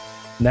entertainment.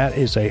 That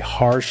is a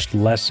harsh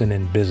lesson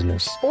in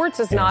business. Sports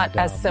is not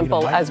as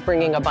simple as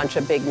bringing a bunch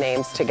of big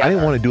names together. I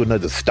didn't want to do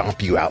another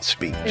stomp you out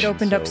speech. It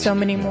opened up so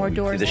many more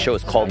doors. The show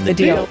is called The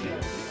Deal.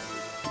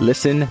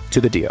 Listen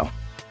to The Deal.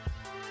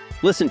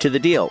 Listen to The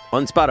Deal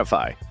on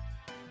Spotify.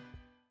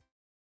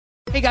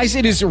 Hey guys,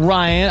 it is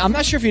Ryan. I'm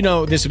not sure if you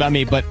know this about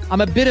me, but I'm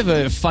a bit of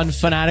a fun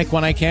fanatic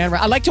when I can.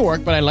 I like to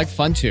work, but I like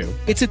fun too.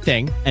 It's a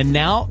thing. And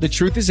now the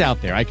truth is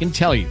out there. I can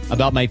tell you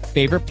about my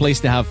favorite place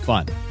to have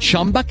fun.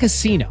 Chumba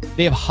Casino.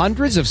 They have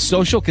hundreds of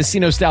social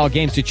casino style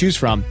games to choose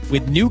from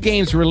with new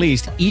games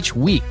released each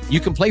week.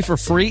 You can play for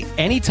free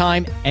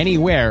anytime,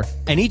 anywhere.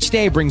 And each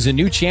day brings a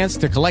new chance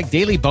to collect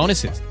daily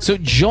bonuses. So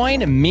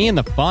join me in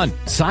the fun.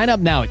 Sign up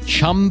now at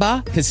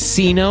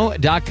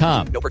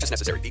ChumbaCasino.com. No purchase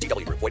necessary.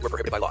 VGW. Void where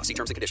prohibited by law. See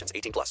terms and conditions.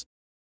 18+.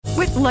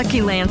 With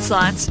Lucky Land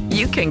Slots,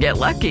 you can get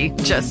lucky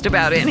just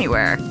about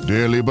anywhere.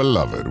 Dearly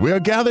beloved, we are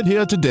gathered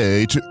here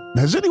today to...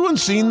 Has anyone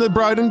seen the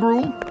bride and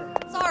groom?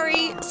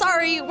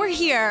 Sorry, we're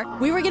here.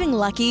 We were getting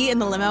lucky in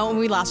the limo and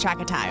we lost track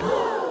of time.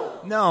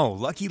 No,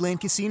 Lucky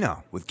Land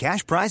Casino, with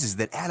cash prizes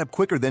that add up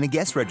quicker than a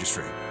guest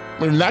registry.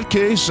 In that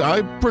case,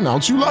 I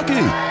pronounce you lucky.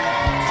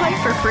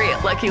 Play for free at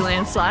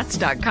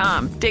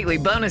LuckyLandSlots.com. Daily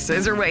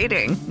bonuses are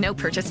waiting. No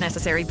purchase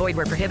necessary. Void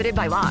where prohibited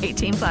by law.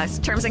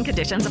 18+. Terms and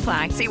conditions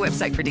apply. See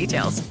website for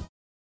details.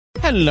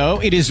 Hello,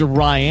 it is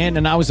Ryan,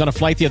 and I was on a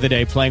flight the other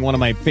day playing one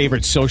of my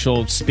favorite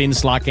social spin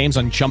slot games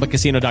on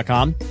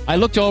ChumbaCasino.com. I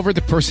looked over at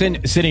the person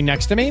sitting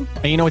next to me,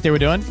 and you know what they were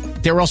doing?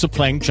 They were also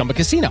playing Chumba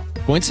Casino.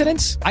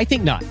 Coincidence? I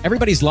think not.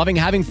 Everybody's loving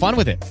having fun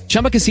with it.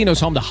 Chumba Casino is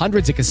home to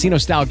hundreds of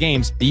casino-style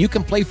games that you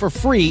can play for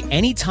free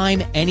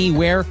anytime,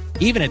 anywhere,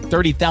 even at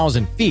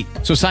 30,000 feet.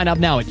 So sign up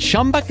now at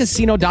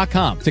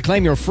ChumbaCasino.com to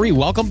claim your free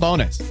welcome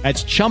bonus.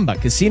 That's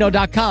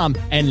ChumbaCasino.com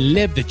and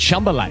live the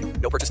Chumba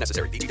life. No purchase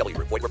necessary. VGW.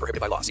 Void where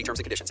prohibited by law. See terms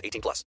and conditions.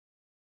 18+.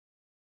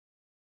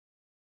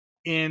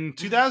 In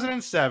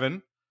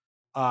 2007,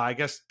 I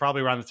guess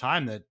probably around the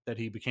time that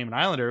he became an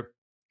Islander,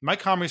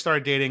 Mike Comrie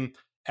started dating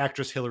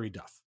actress Hilary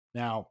Duff.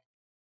 Now,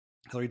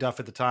 Hilary Duff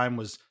at the time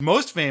was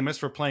most famous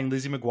for playing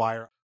Lizzie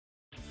McGuire.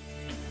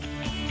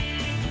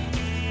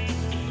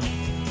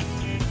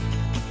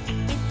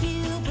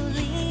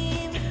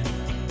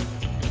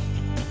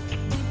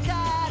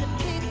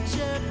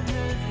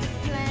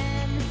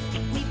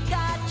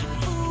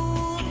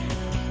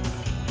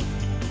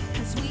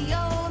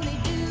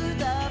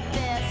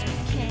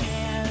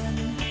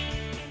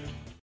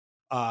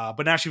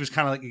 But now she was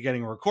kind of like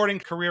getting a recording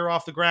career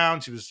off the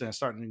ground. She was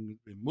starting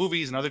in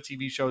movies and other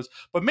TV shows,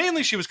 but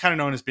mainly she was kind of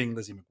known as being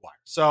Lizzie McGuire.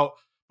 So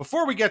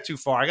before we get too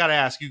far, I got to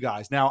ask you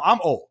guys. Now I'm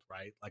old,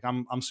 right? Like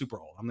I'm super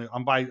old. I'm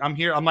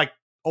like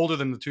older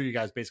than the two of you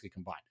guys basically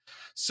combined.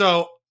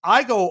 So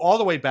I go all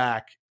the way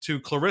back to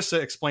Clarissa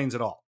Explains It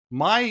All.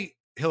 My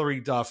Hilary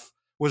Duff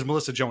was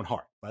Melissa Joan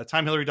Hart. By the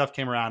time Hilary Duff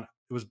came around,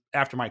 it was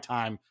after my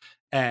time,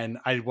 and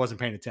I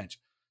wasn't paying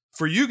attention.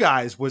 For you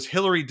guys, was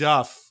Hilary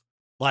Duff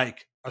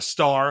like a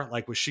star?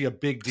 Like, was she a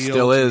big deal?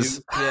 Still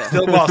is. Yeah.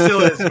 Still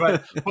is.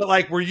 But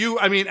like, were you,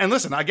 I mean, and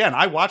listen, again,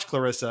 I watched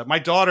Clarissa. My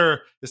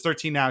daughter is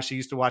 13 now. She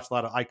used to watch a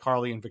lot of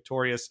iCarly and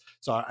Victorious.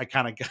 So I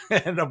kind of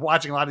ended up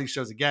watching a lot of these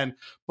shows again.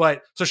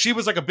 But so she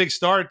was like a big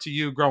star to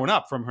you growing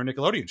up from her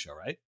Nickelodeon show,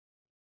 right?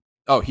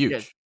 Oh, huge.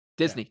 Yeah.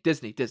 Disney.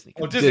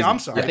 Oh, Disney. I'm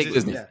sorry. I think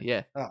Disney.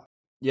 Yeah. Oh.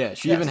 Yeah.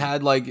 She even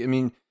had like, I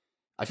mean,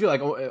 I feel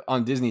like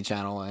on Disney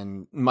Channel,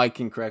 and Mike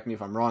can correct me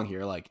if I'm wrong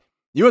here, like,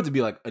 you have to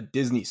be like a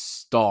Disney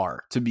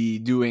star to be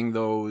doing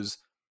those.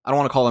 I don't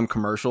want to call them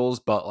commercials,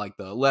 but like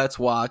the let's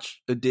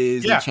watch a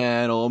Disney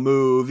Channel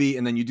movie,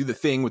 and then you do the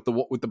thing with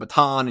the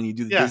baton, and you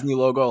do the Disney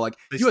logo. Like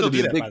they you have to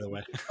be that, big. By the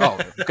way. Oh,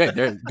 okay,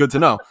 they're good to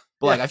know.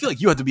 But like I feel like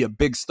you have to be a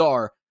big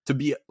star to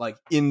be like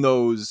in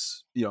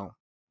those. You know,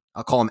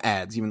 I'll call them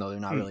ads, even though they're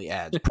not really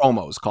ads.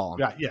 Promos, call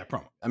them. Yeah,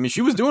 promo. I mean,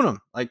 she was doing them.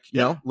 Like you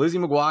know, Lizzie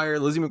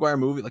McGuire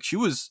movie. Like she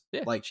was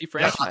like she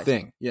franchised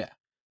thing. Yeah,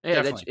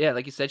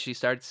 like you said, she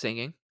started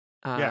singing.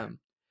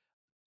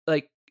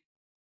 Like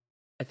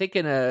I think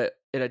in a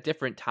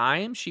different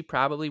time, she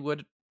probably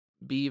would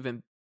be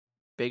even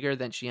bigger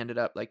than she ended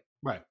up. Like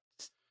right,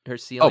 her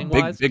ceiling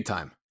was big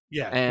time.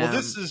 Yeah. Well,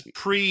 this is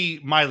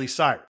pre Miley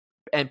Cyrus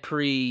and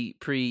pre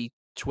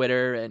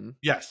Twitter and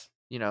yes,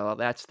 all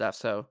that stuff.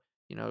 So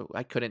you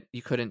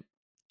couldn't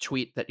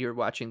tweet that you're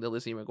watching the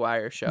Lizzie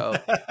McGuire show.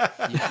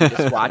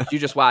 you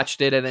just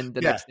watched it, and then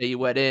the next day you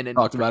went in and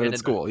talked about it at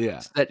school.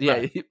 Yeah,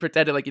 you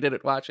pretended like you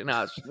didn't watch it.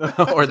 No,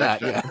 or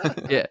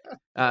that.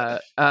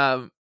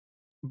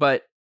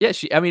 But yeah,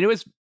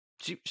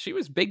 she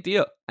was big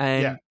deal,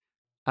 and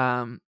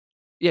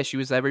she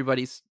was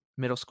everybody's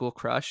middle school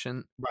crush,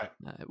 and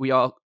we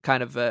all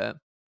kind of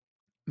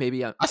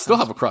maybe I still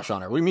have a crush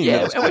on her. What do you mean?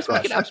 Yeah,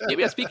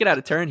 maybe I'm speaking out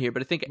of turn here,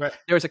 but I think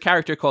there was a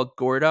character called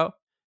Gordo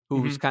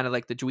who was kind of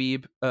like the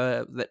dweeb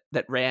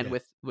that ran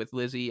with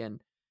Lizzie and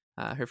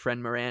her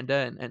friend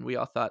Miranda, and we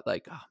all thought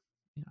like,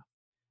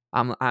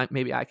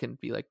 maybe I can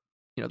be like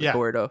the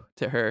Gordo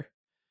to her,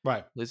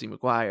 Lizzie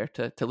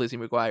McGuire to Lizzie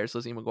McGuire's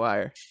Lizzie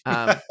McGuire.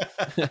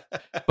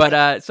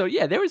 But so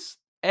yeah, there was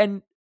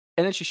and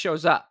then she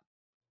shows up,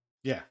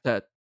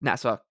 the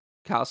Nassau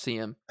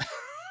Coliseum.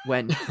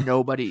 When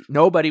nobody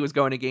was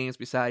going to games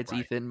besides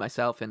Ethan,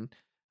 myself, and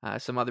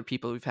some other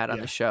people we've had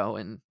on the show,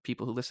 and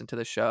people who listen to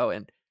the show.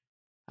 And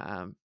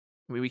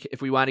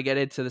if we want to get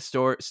into the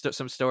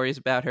some stories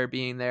about her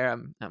being there,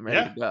 I'm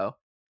ready to go.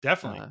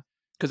 Definitely.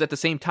 Because at the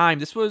same time,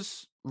 this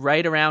was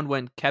right around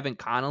when Kevin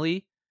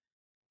Connolly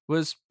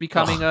was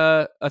becoming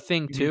a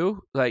thing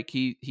too. Like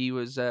he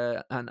was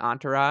on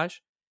Entourage,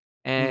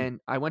 and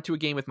I went to a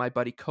game with my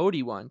buddy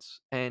Cody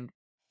once, and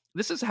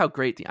this is how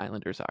great the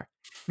Islanders are.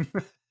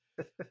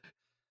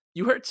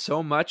 You heard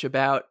so much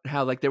about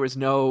how like there was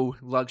no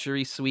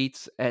luxury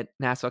suites at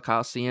Nassau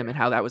Coliseum and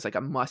how that was like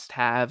a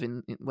must-have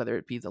in whether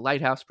it be the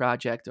Lighthouse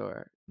Project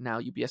or now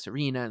UBS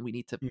Arena, and we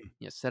need to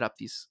set up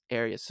these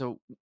areas. So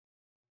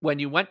when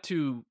you went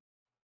to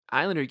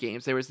Islander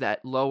games, there was that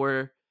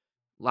lower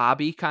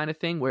lobby kind of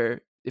thing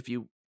where if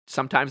you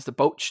sometimes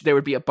there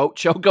would be a boat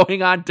show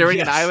going on during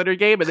an Islander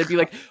game, and they'd be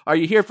like, "Are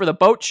you here for the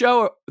boat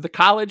show, or the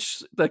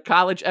college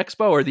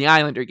expo, or the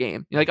Islander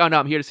game?" You're like, "Oh no,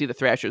 I'm here to see the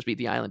Thrashers beat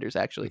the Islanders."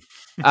 Actually,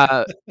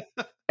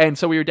 and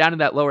so we were down in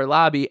that lower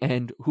lobby,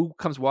 and who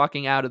comes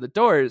walking out of the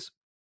doors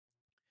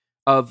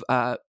of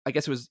I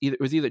guess it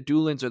was either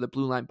Doolin's or the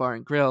Blue Line Bar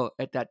and Grill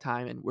at that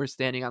time, and we're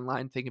standing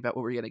online thinking about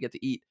what we're gonna get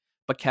to eat,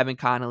 but Kevin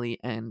Connolly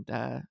and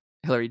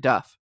Hillary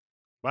Duff.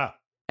 Wow!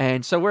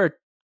 And so we're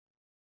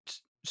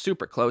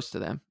super close to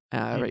them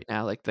right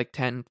now, like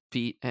 10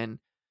 feet, and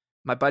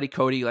my buddy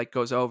Cody like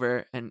goes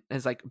over and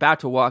is like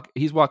about to walk.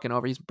 He's walking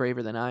over. He's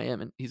braver than I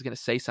am, and he's gonna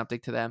say something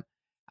to them.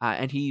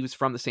 And he was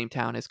from the same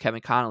town as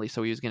Kevin Connolly,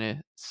 so he was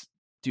gonna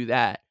do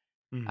that,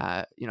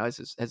 as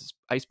his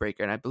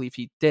icebreaker, and I believe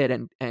he did,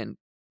 and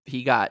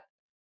he got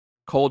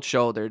cold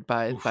shouldered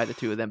by the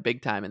two of them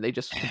big time, and they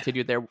just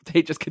continued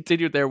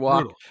their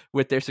walk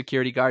with their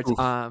security guards,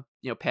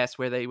 past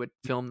where they would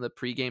film the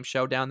pregame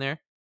show down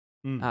there.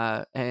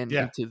 And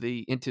into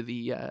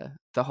the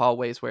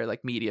hallways where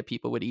like media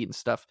people would eat and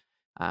stuff.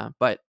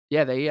 But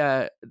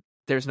yeah,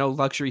 there's no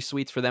luxury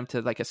suites for them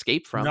to like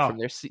escape from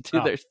their seats.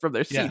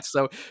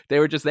 So they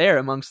were just there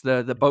amongst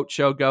the boat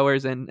show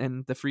goers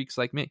and the freaks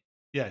like me.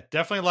 Yeah,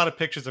 definitely a lot of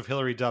pictures of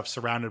Hillary Duff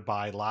surrounded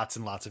by lots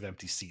and lots of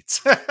empty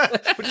seats,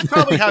 which is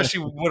probably how she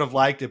would have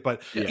liked it.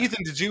 But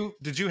Ethan,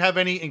 did you have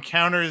any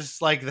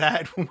encounters like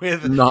that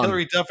with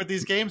Hillary Duff at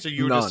these games, or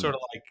you were just sort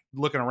of like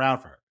looking around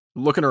for her?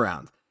 Looking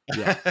around.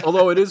 Yeah.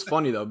 Although it is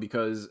funny though,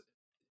 because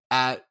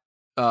at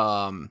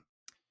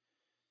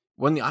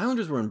when the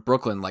Islanders were in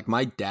Brooklyn, like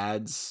my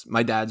dad's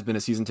been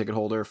a season ticket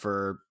holder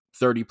for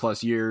 30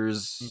 plus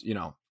years,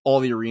 all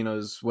the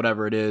arenas,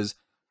 whatever it is.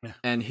 Yeah.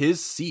 And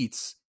his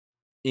seats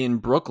in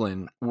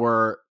Brooklyn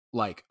were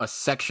like a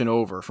section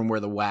over from where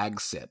the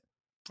Wags sit.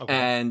 Okay.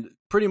 And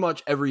pretty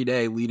much every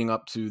day leading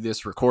up to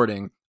this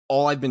recording,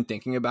 all I've been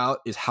thinking about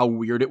is how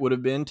weird it would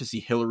have been to see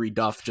Hillary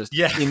Duff just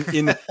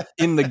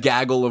in the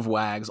gaggle of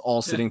Wags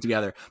all sitting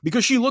together,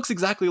 because she looks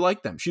exactly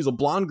like them. She's a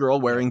blonde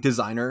girl wearing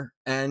designer,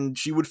 and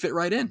she would fit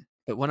right in.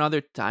 But one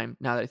other time,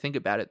 now that I think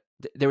about it,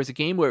 there was a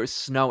game where it was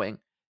snowing,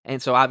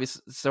 and so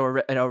obviously,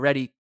 an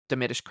already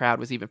diminished crowd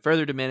was even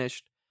further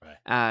diminished.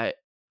 Right.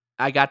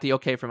 I got the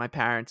okay from my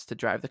parents to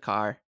drive the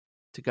car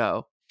to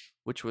go,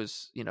 which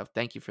was,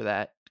 thank you for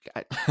that.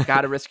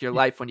 Got to risk your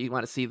life when you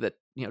want to see the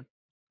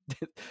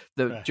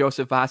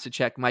Joseph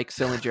Vasicek, Mike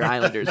Sillinger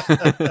Islanders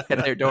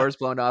get their doors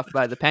blown off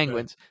by the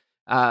Penguins.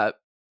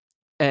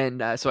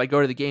 And so I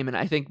go to the game, and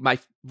I think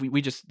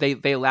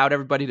they allowed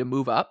everybody to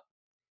move up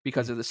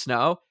because of the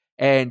snow,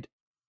 and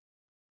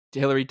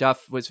Hillary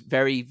Duff was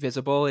very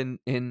visible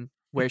in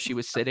where she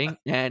was sitting,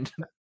 and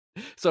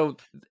so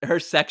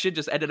her section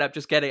just ended up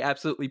just getting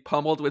absolutely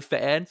pummeled with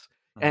fans.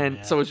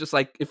 So it's just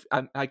like, if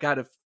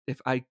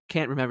I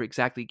can't remember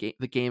exactly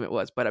the game it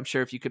was, but I'm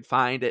sure if you could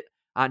find it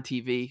on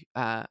TV,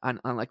 on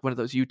like one of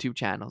those YouTube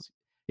channels,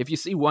 if you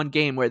see one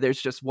game where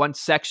there's just one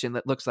section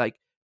that looks like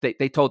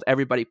they told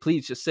everybody,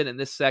 please just sit in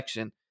this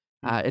section,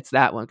 it's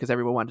that one, because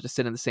everyone wanted to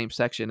sit in the same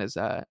section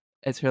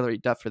as Hillary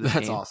Duff for the game.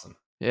 That's awesome.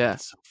 Yeah,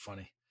 that's so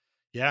funny.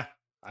 Yeah,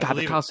 God,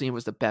 the Coliseum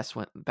was the best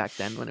one back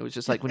then, when it was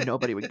just like when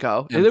nobody would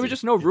go. And there were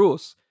just no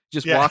rules.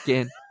 Just walk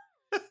in.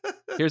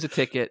 here's a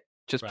ticket.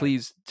 Just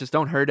please, just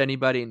don't hurt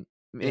anybody. And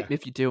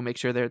if you do, make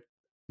sure they're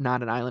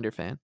not an Islander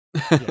fan.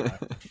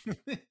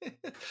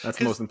 That's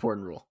the most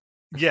important rule.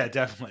 Yeah,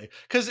 definitely.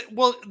 Because,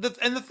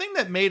 the thing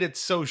that made it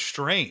so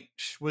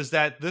strange was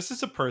that this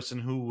is a person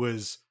who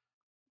was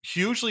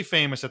hugely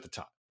famous at the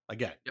time.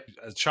 Again,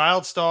 a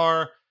child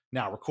star,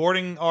 now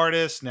recording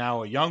artist,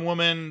 now a young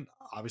woman,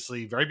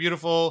 obviously very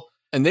beautiful.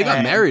 And they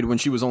got married when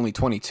she was only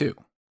 22.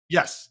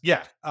 Yes,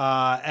 yeah.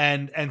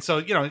 And so,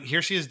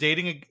 here she is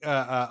dating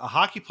a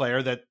hockey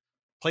player that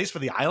plays for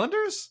the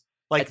Islanders.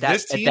 Like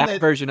this team, that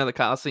version of the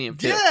Coliseum,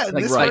 too. Yeah,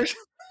 like, this version.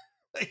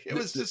 It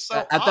was just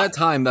so at that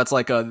time. That's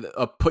like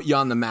a put you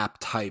on the map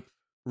type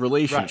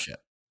relationship,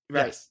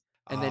 right? Yes.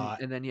 And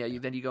then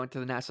you go into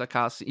the Nassau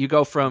Coliseum. You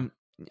go from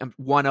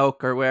One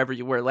Oak or wherever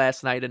you were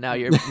last night, and now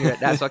you're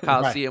at Nassau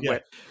Coliseum,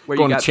 where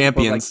going you got to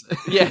Champions,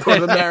 like,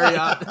 going to the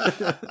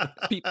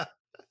Marriott.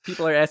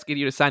 People are asking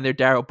you to sign their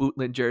Darryl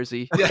Bootland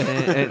jersey,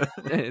 and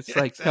it's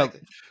like,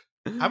 exactly.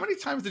 How many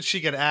times did she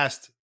get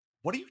asked,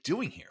 "What are you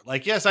doing here?"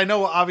 Like, yes, I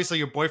know, obviously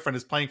your boyfriend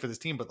is playing for this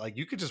team, but like,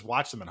 you could just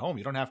watch them at home.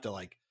 You don't have to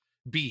like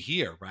be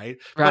here, right?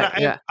 But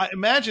I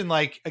imagine,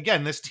 like,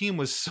 again, this team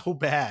was so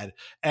bad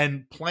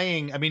and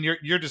playing. I mean,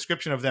 your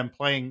description of them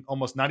playing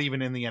almost not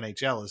even in the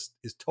NHL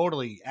is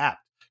totally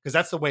apt, because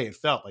that's the way it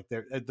felt. Like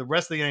the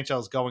rest of the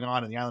NHL is going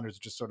on, and the Islanders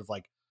are just sort of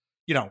like,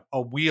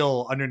 a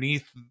wheel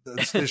underneath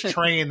this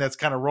train that's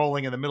kind of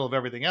rolling in the middle of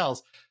everything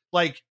else.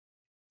 Like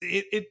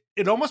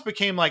it almost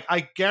became like,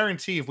 I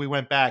guarantee if we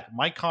went back,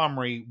 Mike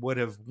Comrie would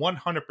have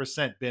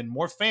 100% been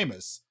more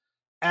famous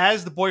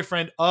as the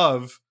boyfriend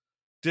of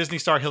Disney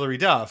star Hilary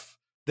Duff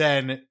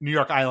than New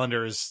York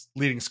Islanders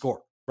leading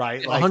scorer,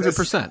 right? Like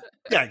 100%.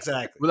 Yeah,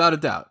 exactly. Without a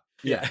doubt.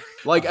 Yeah.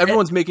 Like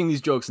everyone's making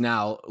these jokes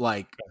now.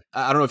 Like,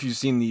 I don't know if you've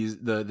seen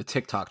the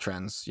TikTok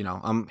trends.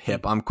 I'm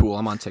hip, I'm cool,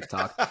 I'm on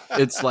TikTok.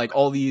 It's like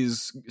all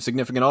these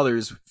significant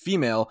others,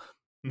 female,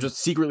 just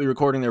secretly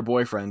recording their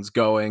boyfriends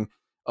going,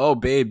 "Oh,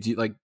 babe,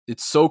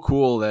 it's so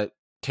cool that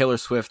Taylor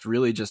Swift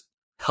really just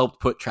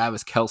helped put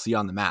Travis Kelce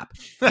on the map."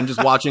 And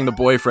just watching the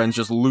boyfriends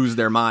just lose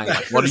their mind.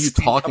 Like, what are you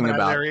talking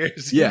about?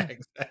 Yeah.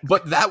 Exactly.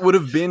 But that would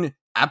have been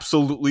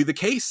absolutely the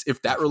case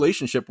if that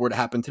relationship were to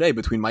happen today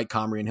between Mike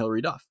Comrie and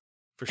Hilary Duff.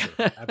 For sure.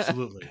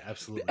 Absolutely.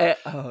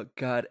 Oh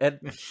God. And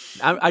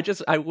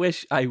I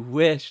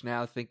wish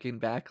now, thinking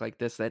back like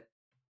this, that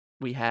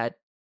we had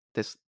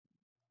this.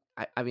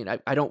 I mean,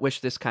 I don't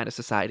wish this kind of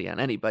society on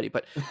anybody,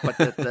 but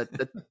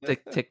the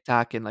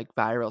TikTok and like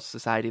viral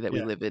society that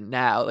we live in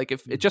now, like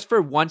if just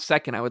for 1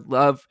 second, I would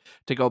love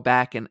to go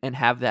back and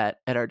have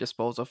that at our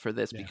disposal for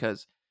this,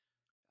 because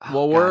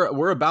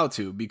we're about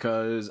to,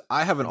 because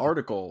I have an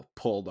article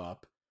pulled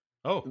up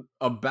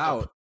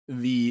about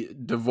the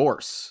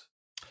divorce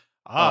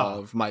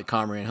of Mike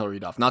Comrie and Hilary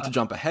Duff. Not to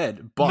jump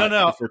ahead, but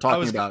if we're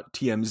talking about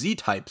TMZ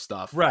type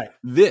stuff, right,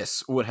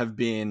 this would have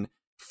been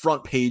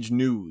front page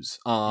news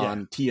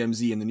on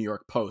TMZ and the New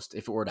York Post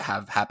if it were to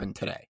have happened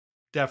today.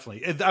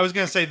 Definitely. I was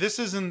going to say, this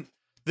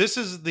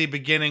is the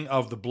beginning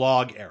of the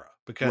blog era,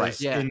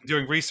 because in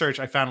doing research,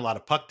 I found a lot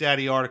of Puck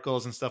Daddy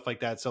articles and stuff like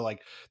that. So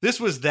like, this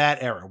was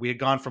that era. We had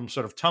gone from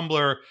sort of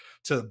Tumblr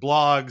to the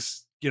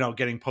blogs,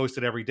 getting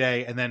posted every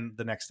day. And then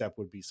the next step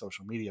would be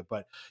social media.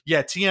 But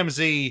yeah,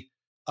 TMZ,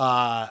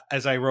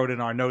 as I wrote in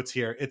our notes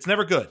here, it's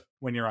never good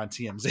when you're on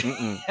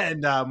TMZ.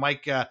 And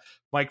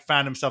Mike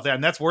found himself there,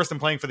 and that's worse than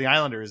playing for the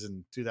Islanders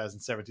in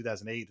 2007,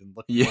 2008, and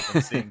looking what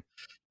I'm seeing.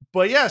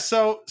 But yeah,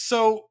 so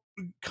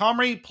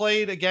Comrie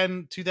played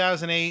again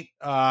 2008.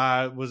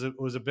 Was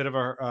a bit of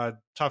a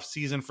tough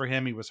season for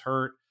him. He was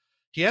hurt.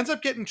 He ends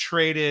up getting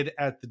traded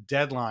at the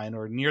deadline,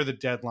 or near the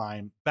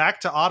deadline,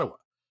 back to Ottawa,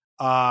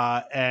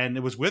 and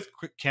it was with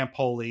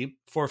Campoli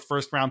for a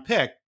first-round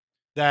pick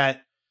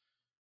that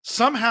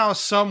somehow,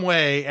 some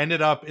way,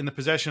 ended up in the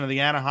possession of the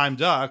Anaheim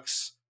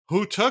Ducks,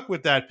 who took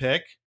with that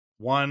pick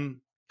one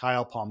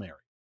Kyle Palmieri,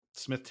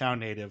 Smithtown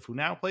native, who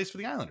now plays for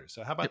the Islanders.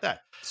 So how about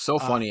that? So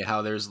funny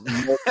how there's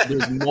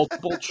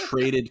multiple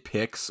traded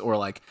picks or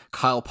like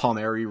Kyle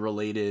Palmieri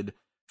related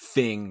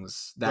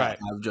things that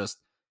have just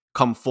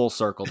come full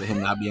circle to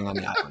him not being on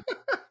the island.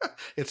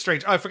 It's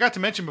strange. I forgot to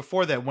mention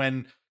before that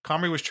when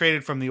Comrie was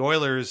traded from the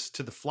Oilers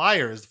to the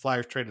Flyers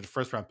traded a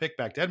first-round pick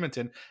back to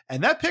Edmonton,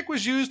 and that pick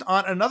was used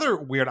on another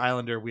weird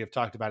Islander we have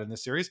talked about in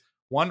this series,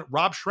 one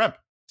Rob Schremp.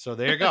 So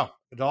there you go.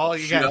 All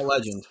you got. Shootout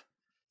legend.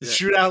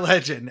 Shootout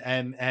legend,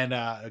 and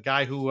a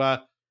guy who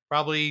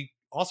probably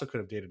also could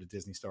have dated a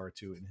Disney star or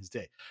two in his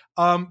day.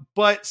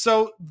 But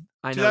so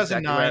I know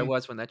exactly where I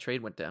was when that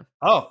trade went down.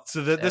 Oh,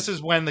 so this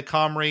is when the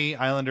Comrie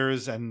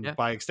Islanders and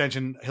by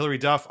extension Hilary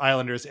Duff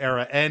Islanders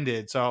era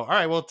ended. So all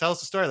right, well, tell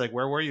us the story. Like,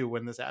 where were you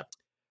when this happened?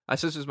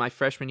 So this was my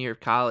freshman year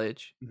of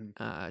college,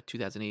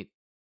 2008,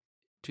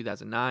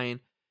 2009,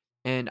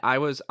 and I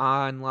was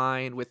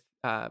online with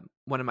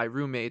one of my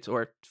roommates,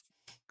 or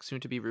soon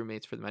to be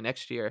roommates for my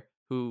next year,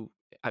 who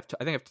I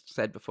think I've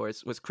said before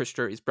was Chris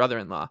Drury's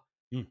brother-in-law.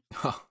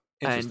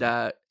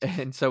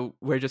 And so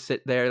we're just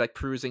sitting there like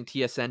perusing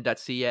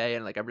tsn.ca,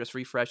 and like I'm just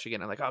refreshing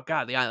it. I'm like, oh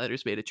God, the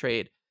Islanders made a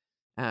trade.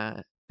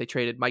 They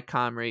traded Mike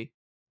Comrie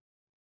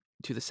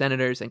to the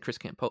Senators, and Chris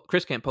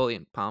Campoli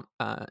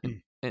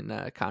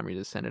and Comrie to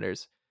the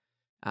Senators.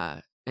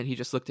 And he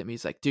just looked at me.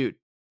 He's like, "Dude,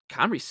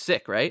 Comrie's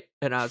sick, right?"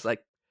 And I was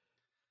like,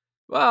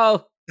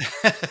 "Well."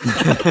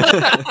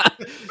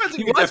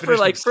 He was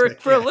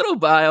for a little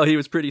while. He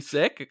was pretty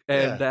sick,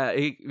 and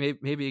he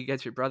maybe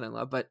against your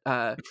brother-in-law. But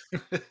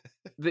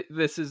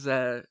this is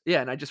and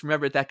I just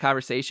remembered that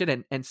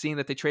conversation and seeing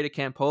that they traded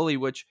Campoli,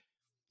 which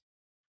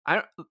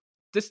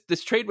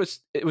this trade was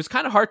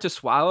kind of hard to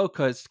swallow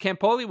because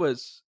Campoli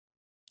was,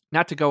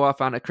 not to go off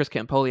on a Chris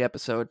Campoli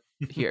episode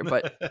here,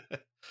 but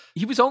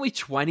he was only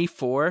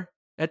 24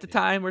 at the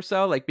time or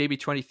so, like maybe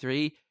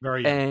 23,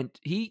 and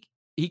he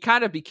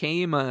kind of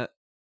became a.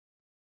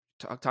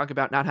 Talk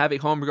about not having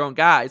homegrown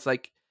guys.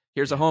 Like,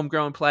 here's a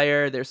homegrown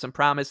player. There's some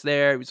promise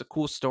there. It was a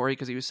cool story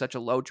because he was such a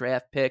low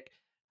draft pick.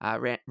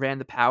 Ran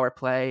the power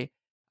play,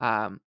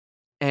 and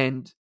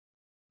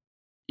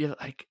you're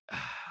like, I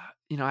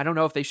don't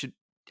know if they should.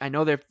 I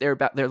know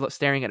they're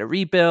staring at a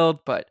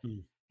rebuild, but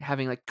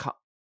having like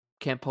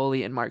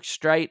Campoli and Mark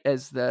Streit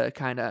as the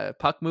kind of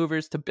puck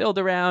movers to build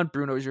around,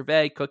 Bruno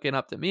Gervais cooking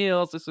up the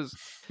meals.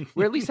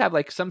 We at least have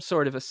like some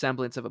sort of a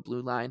semblance of a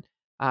blue line.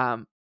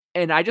 And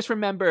I just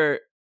remember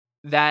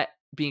that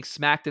being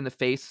smacked in the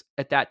face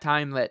at that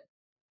time, that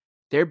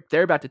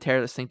they're about to tear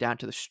this thing down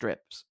to the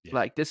strips. Yeah.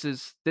 Like this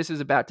is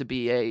about to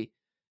be a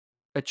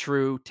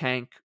true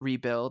tank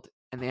rebuild,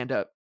 and they end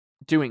up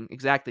doing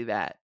exactly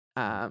that.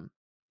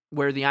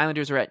 Where the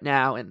Islanders are at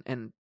now,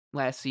 and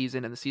last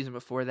season and the season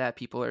before that,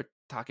 people are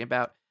talking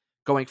about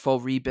going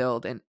full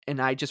rebuild,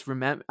 and I just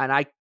remember, and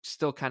I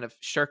still kind of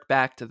shirk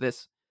back to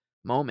this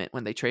moment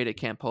when they traded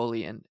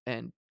Campoli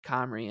and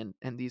Comrie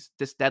and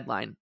this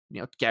deadline.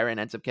 Guerin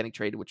ends up getting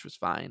traded, which was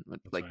fine.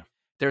 Like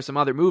there are some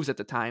other moves at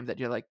the time that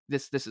you're like,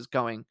 this is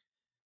going.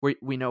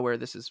 We know where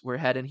we're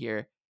heading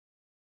here.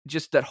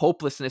 Just that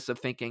hopelessness of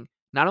thinking,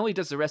 not only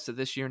does the rest of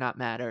this year not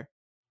matter,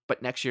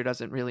 but next year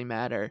doesn't really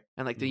matter.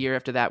 And like the year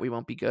after that, we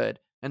won't be good.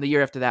 And the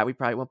year after that, we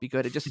probably won't be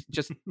good. It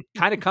just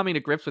kind of coming to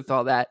grips with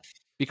all that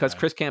because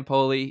Chris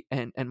Campoli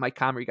and Mike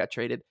Comrie got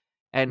traded.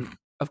 And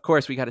of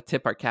course, we got to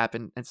tip our cap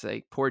and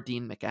say, poor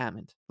Dean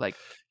McAmmond. Like,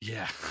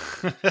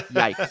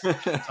 yikes.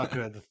 Talking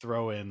about the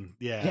throw in.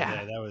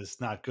 Yeah, that was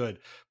not good.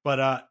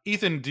 But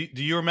Ethan, do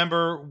you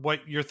remember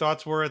what your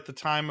thoughts were at the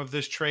time of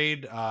this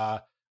trade? I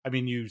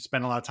mean, you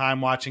spent a lot of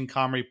time watching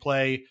Comrie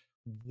play.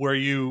 Were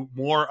you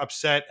more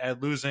upset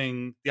at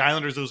the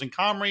Islanders losing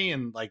Comrie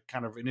and like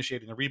kind of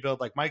initiating a rebuild,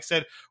 like Mike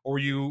said, or were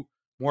you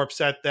more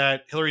upset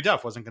that Hillary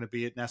Duff wasn't going to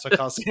be at Nassau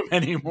Coliseum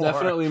anymore?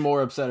 Definitely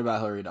more upset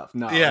about Hillary Duff.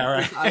 No,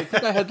 I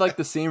think I had like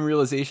the same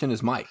realization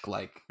as Mike.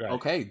 Like,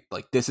 okay,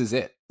 like this is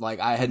it. Like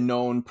I had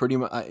known pretty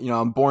much.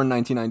 I'm born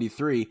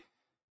 1993.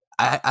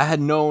 I had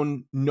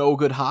known no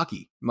good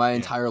hockey my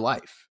entire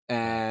life,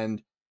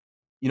 and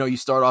you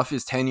start off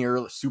his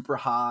tenure super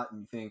hot,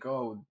 and you think,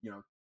 oh,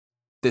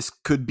 this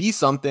could be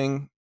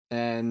something,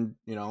 and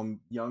I'm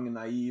young and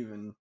naive,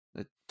 and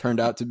it turned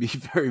out to be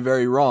very,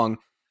 very wrong.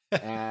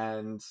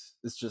 And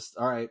it's just,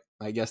 all right,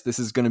 I guess this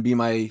is going to be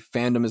my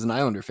fandom as an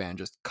Islander fan,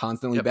 just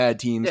constantly bad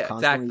teams,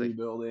 constantly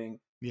rebuilding,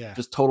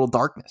 just total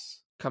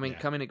darkness. Coming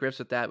to grips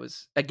with that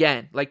was,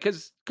 again, like,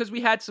 because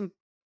we had some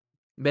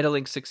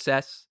middling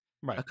success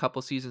a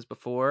couple seasons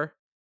before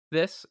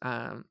this,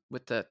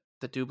 with the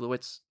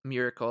Dublowitz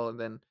miracle, and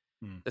then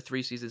the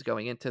 3 seasons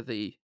going into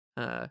the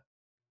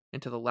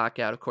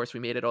lockout. Of course,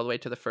 we made it all the way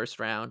to the first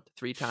round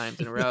 3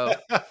 times in a row.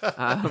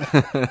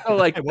 So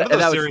like one of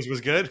those series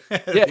was good.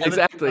 Yeah,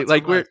 exactly.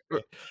 Like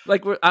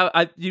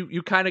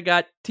you kind of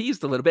got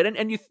teased a little bit,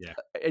 and you,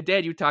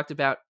 Dad, you talked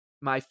about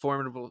my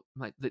formidable,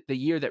 the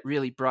year that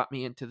really brought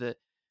me into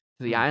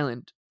the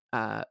island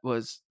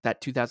was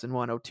that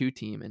 2001-02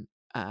 team, and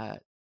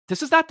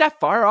this is not that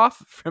far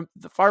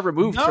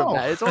removed from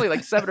that. It's only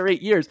like 7 or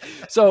 8 years.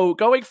 So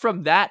going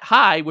from that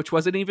high, which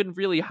wasn't even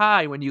really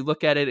high when you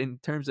look at it in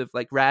terms of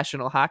like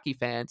rational hockey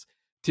fans,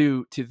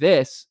 to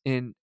this,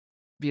 and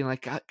being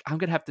like, I'm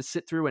going to have to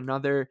sit through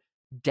another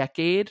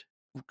decade,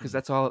 because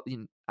that's all,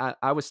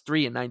 I was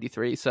 3 in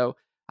 93. So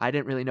I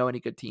didn't really know any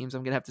good teams.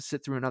 I'm going to have to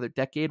sit through another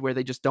decade where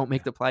they just don't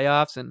make the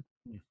playoffs. And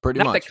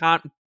pretty much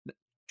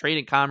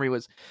trading Comrie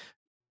was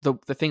the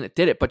thing that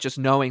did it, but just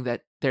knowing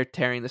that they're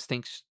tearing this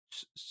thing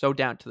so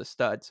down to the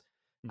studs.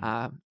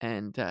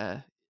 And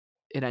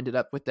it ended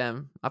up with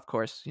them, of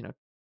course,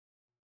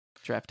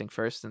 drafting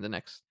first in the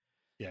next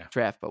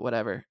draft, but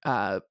whatever.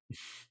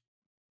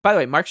 By the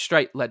way, Mark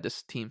Streit led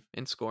this team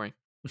in scoring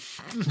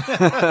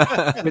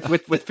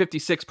with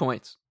 56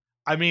 points.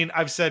 I mean,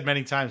 I've said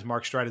many times,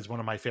 Mark Streit is one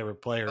of my favorite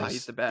players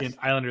he's the best in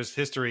Islanders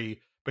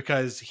history,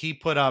 because he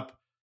put up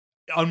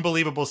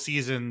unbelievable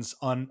seasons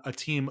on a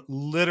team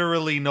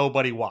literally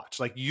nobody watched.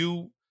 Like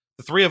the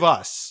 3 of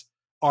us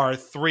are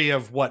 3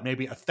 of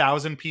maybe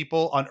 1,000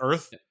 people on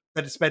Earth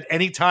that spent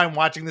any time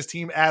watching this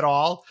team at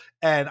all.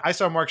 And I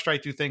saw Mark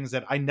Streit do things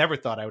that I never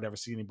thought I would ever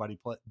see anybody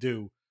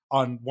do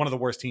on one of the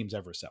worst teams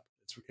ever assembled.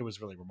 It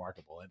was really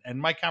remarkable. And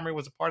Mike Comrie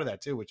was a part of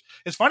that too, which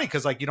is funny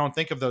because like you don't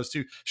think of those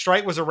two.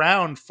 Streit was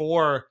around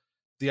for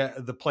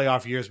the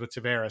playoff years with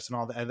Tavares and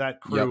all that. And that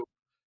crew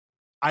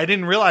I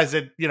didn't realize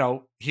that,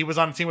 he was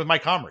on a team with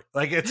Mike Comrie.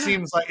 Like, it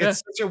seems like it's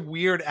such a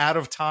weird out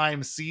of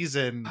time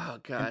season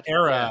and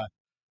era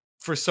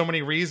for so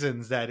many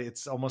reasons that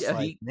it's almost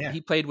like, man.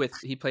 He played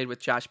with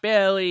Josh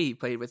Bailey. He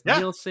played with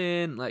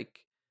Nielsen.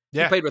 Like,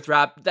 he played with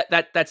Rob.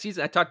 That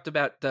season I talked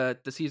about the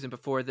season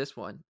before this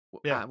one,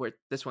 where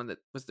this one that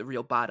was the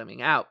real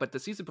bottoming out. But the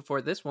season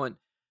before this one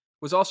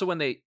was also when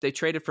they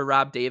traded for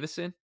Rob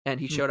Davison, and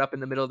he showed up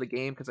in the middle of the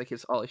game because like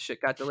all his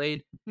shit got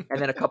delayed,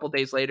 and then a couple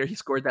days later he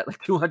scored that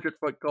like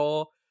 200-foot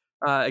goal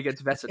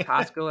against Vesa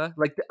Toskala.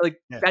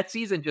 That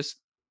season, just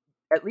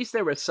at least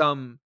there was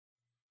some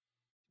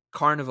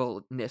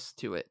carnivalness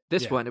to it.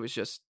 This one, it was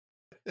just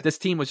this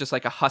team was just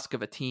like a husk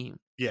of a team.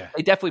 Yeah,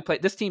 they definitely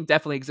played. This team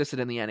definitely existed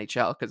in the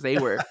NHL because they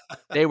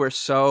were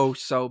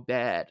so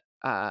bad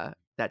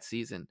that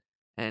season,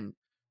 and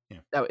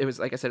it was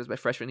like I said, it was my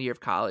freshman year of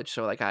college.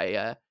 So like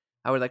I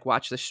would like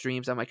watch the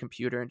streams on my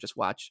computer and just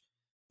watch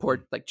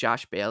poor like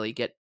Josh Bailey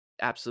get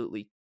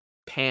absolutely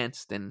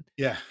pantsed, and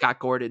Scott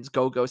Gordon's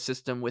go-go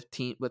system with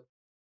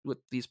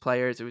these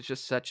players. It was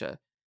just such a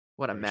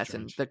very mess,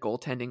 strange. And the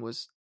goaltending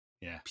was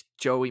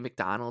Joey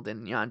McDonald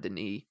and Jan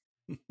Denis.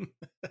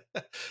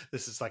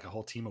 This is like a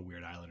whole team of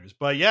weird Islanders.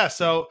 But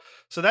so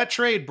that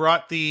trade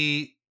brought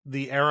the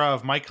era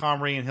of Mike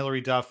Comrie and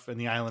Hillary Duff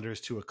and the Islanders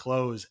to a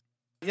close.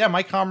 Yeah,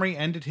 Mike Comrie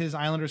ended his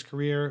Islanders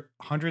career,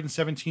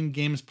 117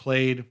 games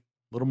played, a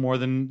little more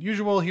than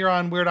usual here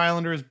on Weird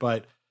Islanders,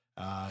 but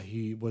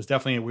he was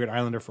definitely a Weird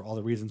Islander for all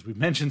the reasons we've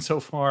mentioned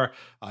so far.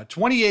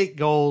 28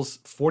 goals,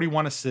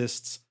 41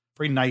 assists,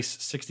 very nice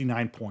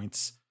 69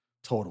 points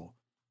total.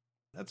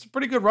 That's a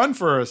pretty good run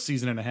for a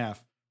season and a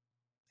half.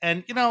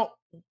 And,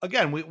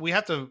 again, we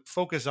have to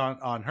focus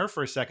on her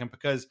for a second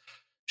because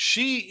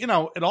she,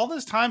 at all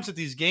those times at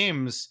these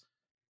games,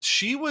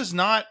 she was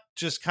not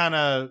just kind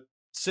of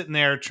sitting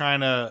there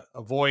trying to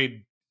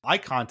avoid eye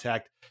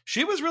contact.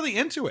 She was really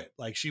into it.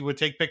 Like, she would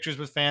take pictures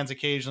with fans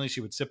occasionally.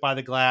 She would sit by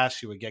the glass.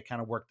 She would get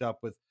kind of worked up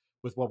with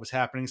what was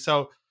happening.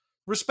 So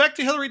respect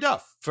to Hillary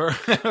Duff for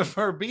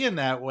for being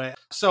that way.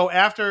 So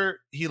after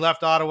he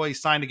left Ottawa, he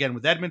signed again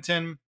with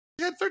Edmonton.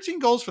 He had 13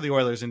 goals for the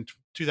Oilers in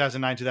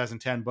 2009,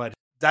 2010, but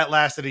that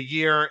lasted a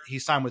year. He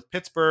signed with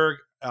Pittsburgh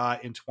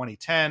in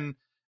 2010.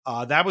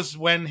 That was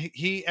when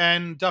he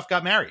and Duff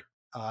got married.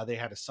 They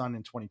had a son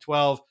in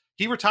 2012.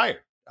 He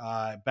retired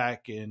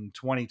back in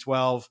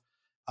 2012,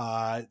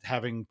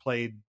 having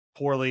played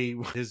poorly.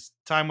 His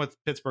time with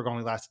Pittsburgh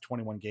only lasted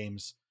 21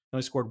 games. He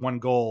only scored 1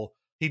 goal.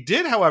 He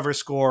did, however,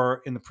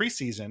 score in the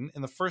preseason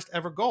in the first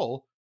ever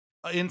goal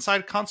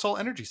inside Consol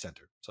Energy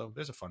Center. So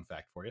there's a fun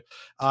fact for you.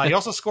 He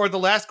also scored the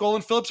last goal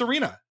in Phillips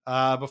Arena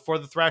before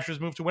the Thrashers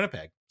moved to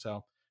Winnipeg.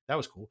 So that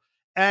was cool.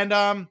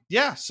 And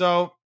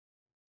so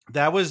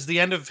that was the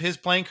end of his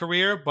playing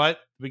career, but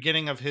the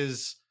beginning of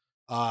his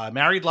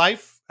married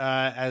life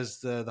as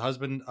the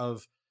husband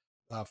of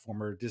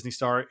former Disney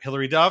star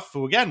Hillary Duff,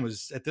 who again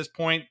was at this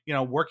point,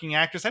 working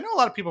actress. I know a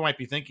lot of people might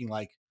be thinking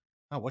like,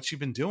 oh, what's she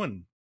been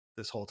doing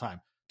this whole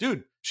time?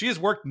 Dude, she has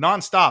worked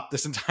nonstop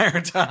this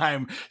entire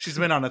time. She's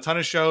been on a ton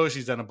of shows.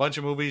 She's done a bunch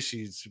of movies.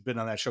 She's been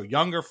on that show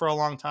Younger for a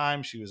long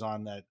time. She was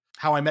on that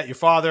How I Met Your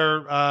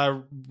Father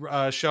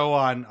show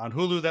on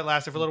Hulu that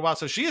lasted for a little while.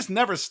 So she has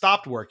never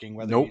stopped working,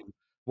 whether you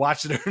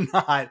watched it or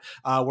not.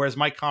 Whereas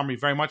Mike Comrie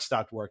very much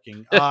stopped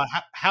working.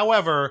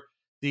 However,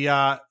 the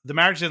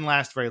marriage didn't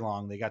last very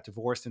long. They got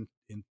divorced in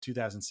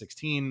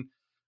 2016.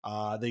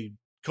 They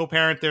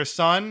co-parent their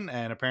son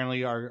and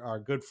apparently are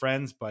good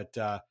friends, but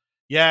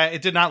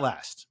it did not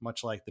last,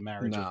 much like the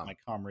marriage of Mike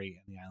Comrie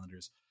and the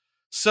Islanders.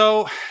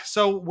 So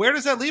where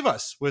does that leave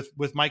us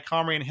with Mike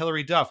Comrie and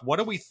Hillary Duff? What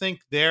do we think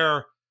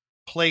their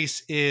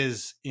place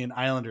is in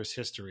Islanders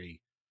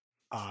history?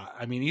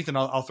 I mean, Ethan,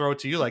 I'll throw it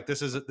to you. Like,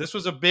 this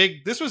was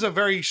a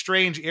very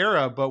strange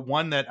era, but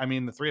one that, I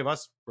mean, the three of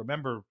us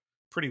remember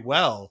pretty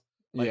well.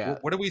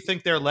 Like, what do we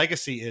think their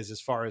legacy is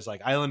as far as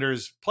like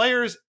Islanders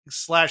players /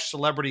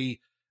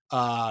 celebrity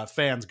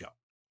fans go?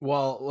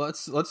 Well,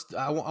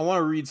 I want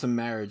to read some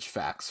marriage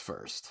facts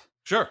first.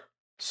 Sure.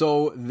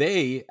 So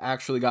they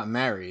actually got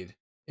married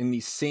in the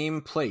same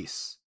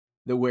place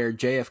that where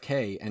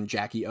JFK and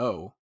Jackie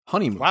O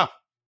honeymooned. Wow.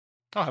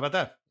 Oh, how about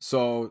that?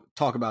 So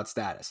talk about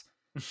status.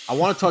 I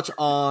want to touch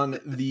on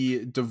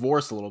the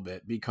divorce a little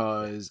bit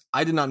because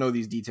I did not know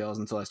these details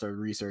until I started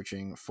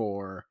researching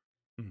for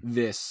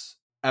this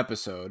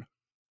episode.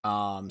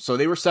 So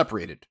they were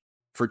separated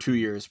for 2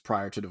 years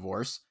prior to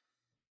divorce.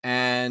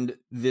 And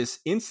this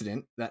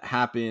incident that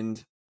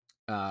happened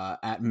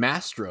at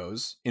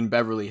Mastro's in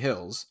Beverly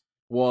Hills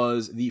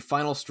was the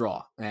final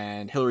straw,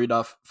 and Hillary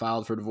Duff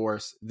filed for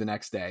divorce the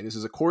next day. This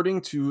is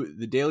according to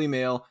the Daily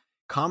Mail.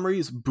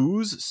 Comrie's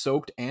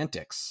booze-soaked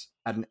antics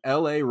at an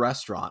LA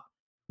restaurant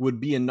would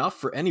be enough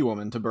for any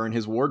woman to burn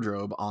his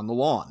wardrobe on the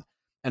lawn.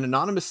 An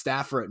anonymous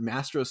staffer at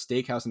Mastro's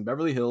Steakhouse in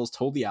Beverly Hills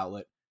told the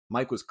outlet,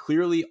 Mike was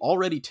clearly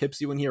already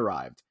tipsy when he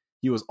arrived.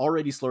 He was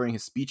already slurring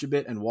his speech a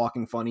bit and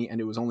walking funny, and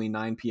it was only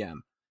 9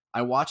 p.m.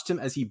 I watched him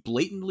as he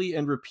blatantly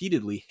and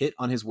repeatedly hit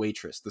on his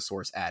waitress, the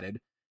source added.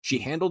 She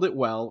handled it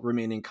well,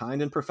 remaining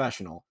kind and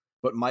professional.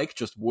 but Mike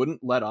just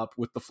wouldn't let up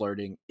with the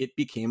flirting. It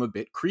became a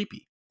bit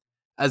creepy.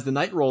 As the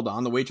night rolled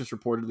on, the waitress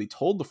reportedly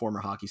told the former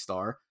hockey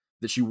star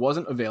that she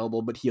wasn't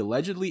available, but he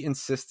allegedly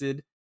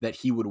insisted that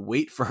he would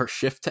wait for her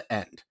shift to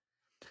end.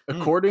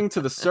 According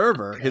to the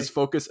server, his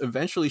focus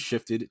eventually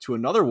shifted to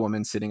another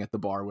woman sitting at the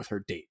bar with her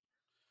date.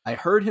 I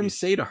heard him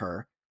say to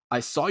her, "I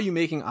saw you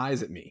making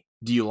eyes at me.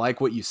 Do you like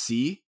what you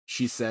see?"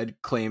 She said,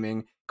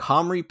 claiming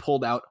Comrie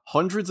pulled out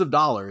hundreds of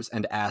dollars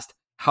and asked,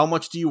 "How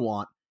much do you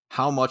want?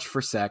 How much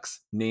for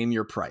sex? Name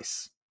your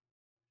price."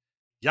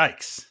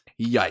 Yikes.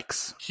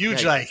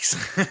 Huge yikes.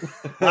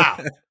 Wow.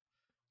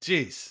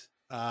 Jeez.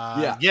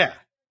 Yeah.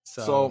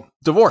 So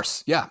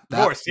divorce. Yeah.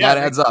 That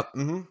adds up.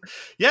 Mm-hmm.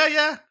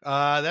 Yeah.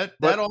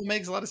 That all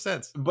makes a lot of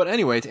sense. But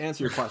anyway, to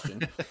answer your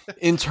question,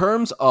 in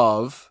terms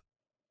of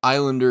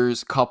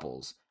Islanders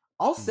couples,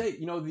 I'll say,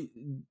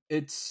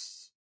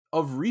 it's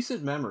of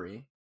recent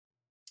memory,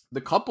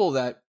 the couple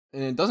that,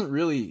 and it doesn't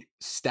really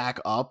stack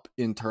up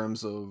in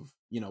terms of,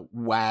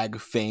 WAG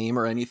fame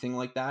or anything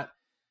like that,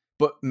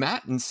 but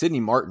Matt and Sydney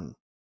Martin,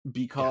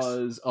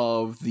 because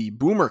of the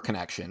Boomer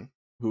connection,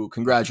 who,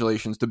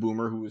 congratulations to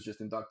Boomer, who was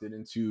just inducted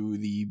into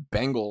the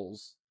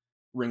Bengals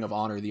Ring of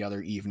Honor the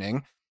other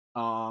evening.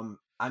 I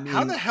mean,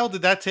 how the hell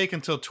did that take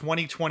until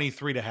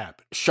 2023 to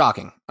happen?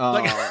 Shocking.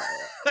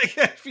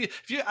 If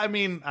you, I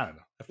don't know.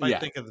 If I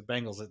think of the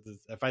Bengals,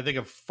 if I think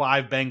of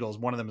 5 Bengals,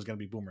 one of them is going to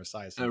be Boomer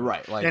size.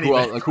 Right.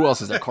 Who else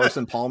is that?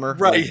 Carson Palmer?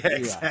 Right. Yeah,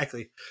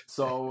 exactly.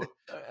 So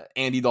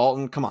Andy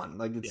Dalton, come on.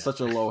 It's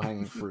such a low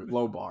hanging fruit,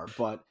 low bar.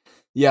 But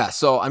yeah.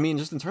 So,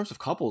 just in terms of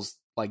couples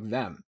like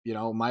them,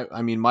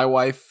 my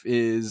wife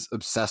is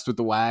obsessed with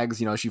the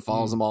Wags. She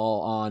follows them all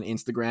on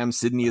Instagram.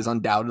 Sydney is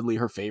undoubtedly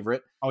her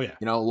favorite. Oh yeah.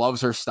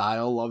 Loves her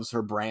style, loves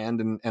her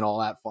brand and all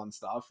that fun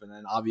stuff. And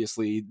then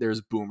obviously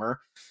there's Boomer,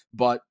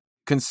 but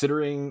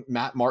considering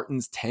Matt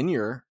Martin's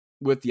tenure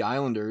with the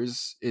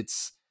Islanders,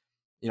 it's,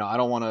 I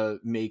don't want to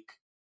make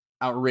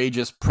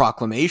outrageous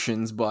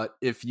proclamations, but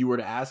if you were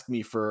to ask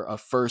me for a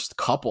first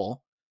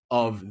couple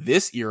of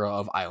this era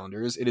of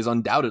Islanders, it is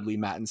undoubtedly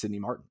Matt and Sydney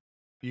Martin.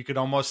 You could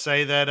almost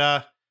say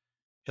that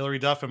Hillary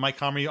Duff and Mike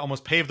Comrie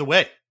almost paved the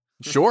way.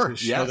 Sure. To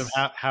show them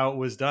how it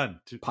was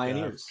done.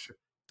 Pioneers.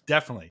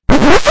 Definitely.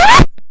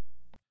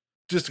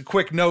 Just a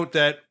quick note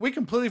that we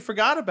completely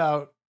forgot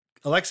about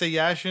Alexei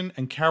Yashin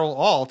and Carol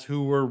Alt,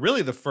 who were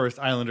really the first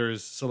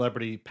Islanders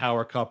celebrity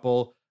power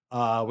couple. We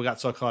got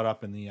so caught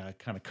up in the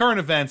kind of current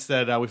events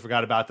that we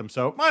forgot about them.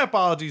 So my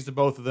apologies to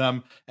both of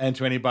them and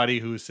to anybody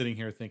who's sitting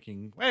here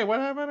thinking, "Wait, what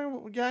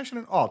happened to Yashin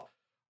and Alt?"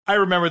 I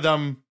remember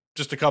them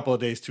just a couple of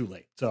days too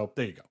late. So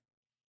there you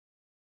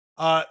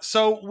go.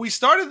 So we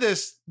started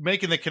this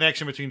making the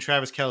connection between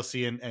Travis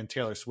Kelce and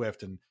Taylor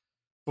Swift. And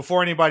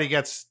before anybody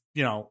gets,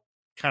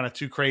 kind of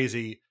too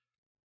crazy,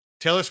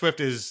 Taylor Swift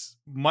is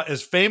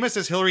as famous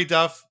as Hillary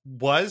Duff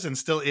was and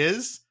still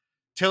is.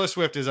 Taylor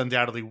Swift is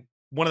undoubtedly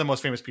one of the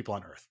most famous people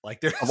on earth.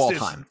 Of all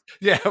time.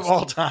 Yeah, of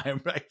all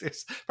time.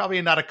 There's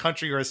probably not a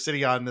country or a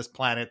city on this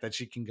planet that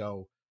she can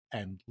go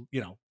and,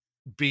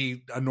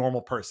 be a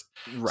normal person.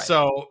 Right.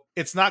 So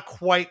it's not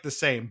quite the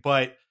same,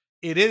 but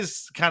it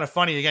is kind of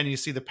funny. Again, you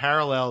see the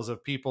parallels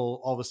of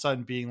people all of a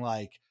sudden being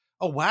like,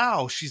 "Oh,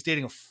 wow, she's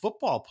dating a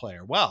football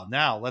player. Well,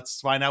 now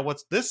let's find out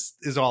what this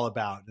is all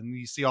about." And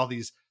you see all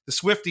the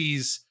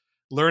Swifties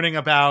learning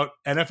about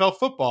NFL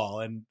football.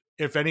 And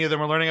if any of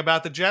them are learning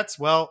about the Jets,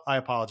 well, I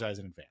apologize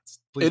in advance.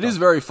 It is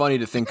very funny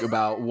to think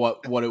about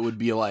what it would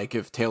be like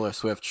if Taylor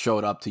Swift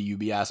showed up to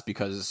UBS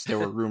because there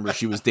were rumors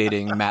she was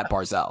dating Matt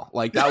Barzell.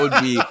 That would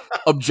be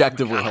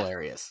objectively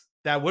hilarious.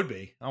 That would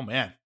be. Oh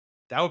man,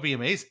 that would be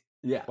amazing.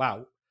 Yeah.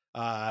 Wow.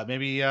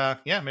 Maybe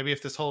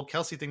if this whole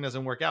Kelce thing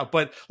doesn't work out,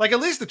 but at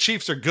least the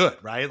Chiefs are good,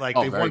 right?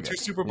 They've won 2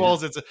 Super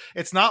Bowls. Yeah.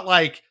 It's not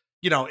like,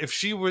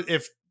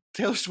 if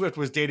Taylor Swift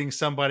was dating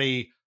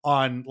somebody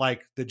on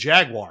the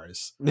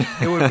Jaguars,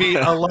 it would be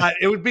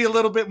it would be a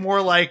little bit more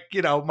like,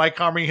 Mike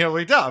Comrie,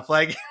 Hillary Duff,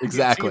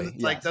 exactly.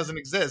 Doesn't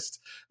exist,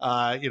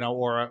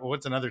 or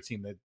what's another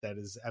team that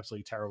is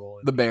absolutely terrible?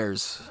 The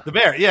Bears.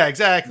 Yeah,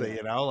 exactly.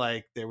 Yeah.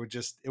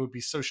 It would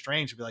be so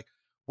strange to be like,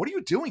 what are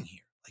you doing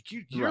here?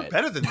 You're right.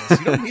 Better than this.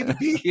 You don't need to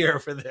be here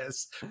for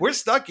this. We're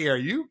stuck here.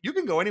 You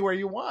can go anywhere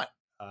you want.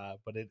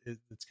 But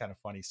it's kind of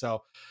funny.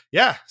 So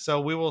yeah.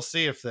 So we will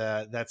see if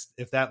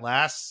that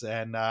lasts.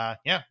 And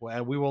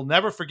we will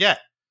never forget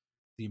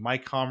the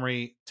Mike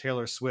Comrie,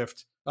 Taylor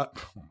Swift. Oh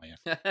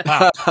man,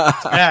 wow,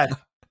 it's bad.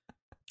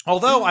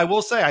 Although I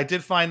will say I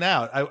did find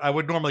out. I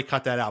would normally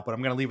cut that out, but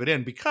I'm going to leave it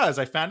in because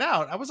I found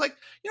out. I was like,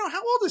 how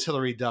old is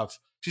Hillary Duff?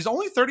 She's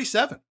only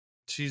 37.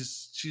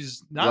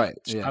 She's not right,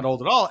 not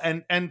old at all.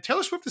 And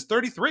Taylor Swift is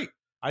 33.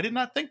 I did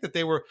not think that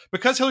they were,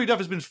 because Hillary Duff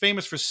has been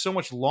famous for so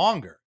much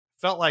longer.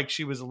 Felt like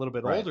she was a little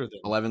bit older than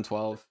 11,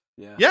 12.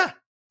 Yeah. Yeah.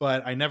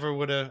 But I never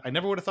would have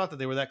thought that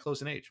they were that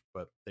close in age,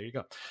 but there you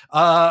go.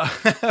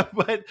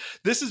 But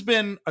this has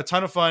been a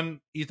ton of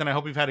fun, Ethan. I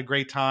hope you've had a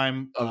great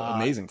time.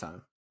 Amazing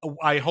time.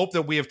 I hope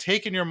that we have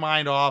taken your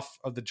mind off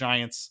of the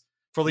Giants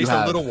for at least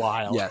a little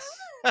while. Yes.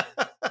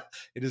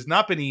 It has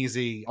not been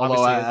easy.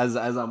 Although as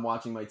I'm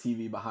watching my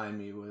TV behind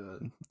me with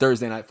a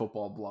Thursday night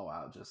football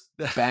blowout, just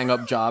bang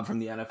up job from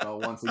the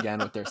NFL once again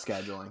with their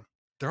scheduling.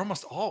 They're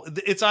almost all.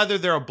 It's either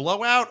they're a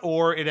blowout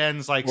or it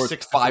ends like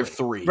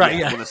 6-5-3, right?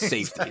 Yeah, with a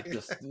safety.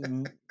 Just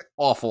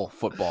awful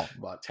football,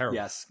 but terrible.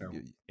 Yes,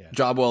 terrible. Yeah.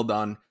 Job well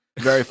done.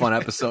 Very fun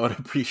episode.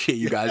 Appreciate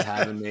you guys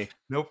having me.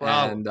 No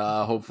problem. And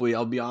hopefully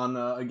I'll be on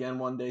again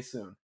one day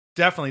soon.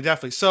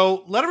 Definitely.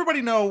 So let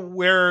everybody know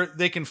where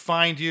they can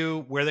find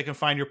you, where they can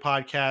find your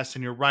podcast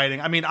and your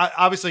writing. I mean,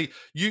 obviously,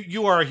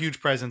 you are a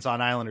huge presence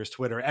on Islanders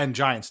Twitter and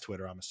Giants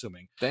Twitter, I'm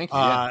assuming. Thank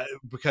you.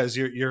 Because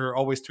you're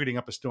always tweeting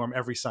up a storm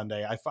every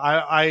Sunday.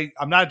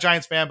 I'm not a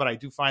Giants fan, but I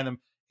do find them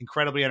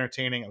incredibly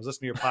entertaining. I was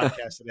listening to your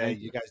podcast today.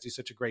 You guys do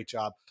such a great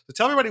job. So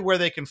tell everybody where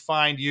they can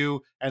find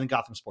you and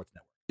Gotham Sports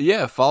Network.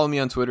 Yeah, follow me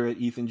on Twitter at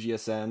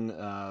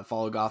EthanGSN.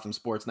 Follow Gotham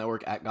Sports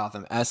Network at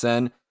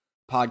GothamSN.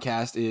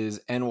 Podcast is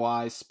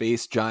NY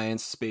Space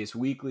Giants Space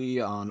Weekly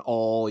on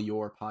all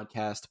your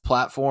podcast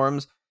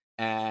platforms.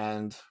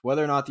 And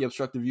whether or not the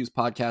Obstructive Views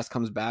podcast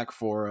comes back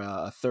for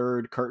a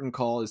third curtain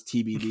call is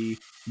TBD.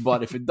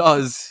 But if it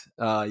does,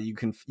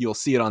 you'll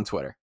see it on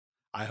Twitter.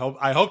 I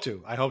hope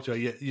to.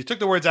 You took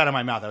the words out of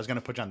my mouth. I was going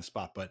to put you on the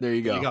spot, but there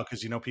you go.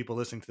 Because people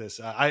listening to this.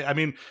 I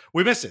mean,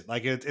 we miss it.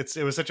 Like it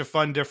was such a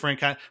fun,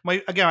 different kind.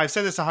 Again, I've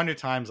said this 100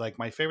 times. Like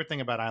my favorite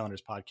thing about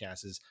Islanders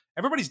podcast is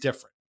everybody's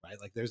different, right?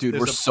 Like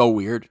we're so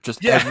weird.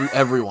 Just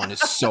everyone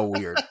is so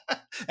weird.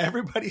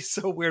 Everybody's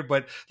so weird,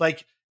 but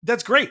like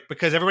that's great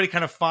because everybody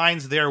kind of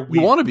finds their weird.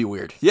 You want to be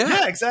weird,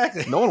 yeah,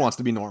 exactly. No one wants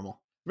to be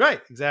normal.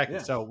 Right, exactly.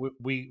 Yeah. So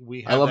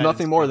we I love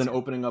nothing more than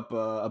opening up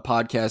a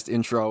podcast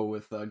intro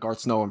with a Garth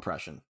Snow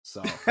impression.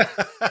 So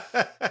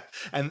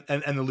and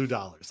the Lou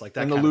dollars like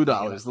that. And the Lou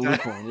dollars, the Lou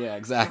coin. Yeah,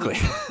 exactly.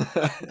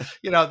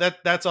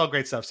 That's all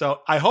great stuff.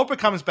 So I hope it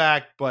comes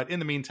back, but in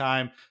the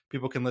meantime,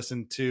 people can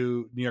listen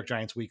to New York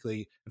Giants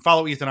Weekly and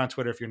follow Ethan on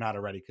Twitter if you're not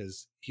already,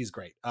 because he's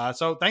great.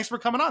 So thanks for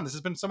coming on. This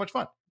has been so much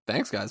fun.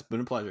 Thanks, guys.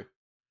 Been a pleasure.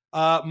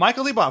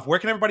 Michael Leboff, where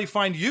can everybody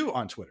find you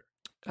on Twitter?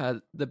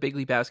 The Big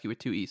Lebowski with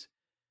 2 E's.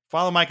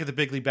 Follow Mike at the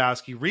Big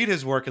Lebowski, read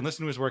his work, and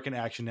listen to his work in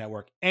Action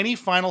Network. Any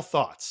final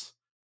thoughts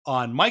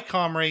on Mike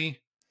Comrie,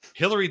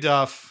 Hillary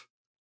Duff,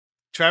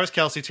 Travis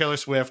Kelce, Taylor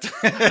Swift,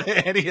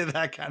 any of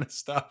that kind of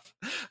stuff?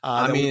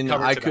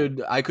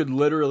 I could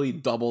literally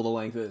double the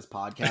length of this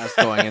podcast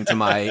going into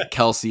my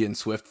Kelce and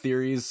Swift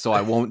theories, so I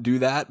won't do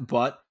that.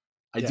 But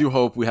I do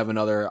hope we have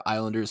another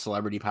Islanders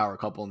celebrity power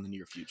couple in the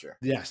near future.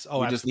 Yes.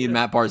 We just need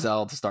Matt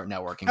Barzell to start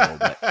networking a little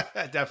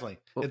bit. Definitely.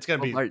 It's going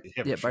to be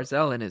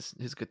Barzell and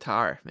his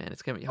guitar, man.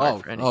 It's going to be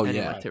hard for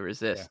anyone to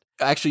resist.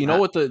 Yeah. Actually, you know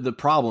what the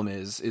problem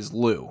is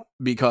Lou,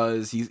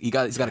 because he's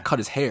got to cut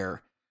his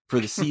hair for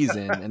the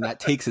season, and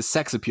that takes his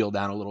sex appeal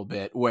down a little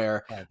bit,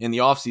 where in the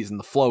offseason,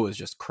 the flow is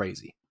just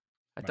crazy.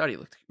 I thought he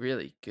looked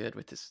really good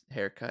with his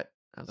haircut.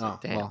 I was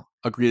like, damn. Well,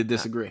 agree to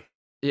disagree.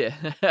 Yeah.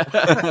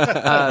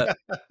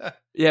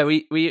 Yeah,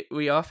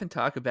 we often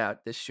talk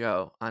about this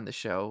show on the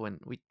show when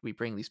we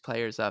bring these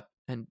players up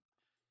and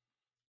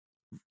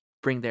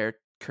bring their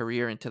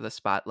career into the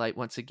spotlight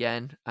once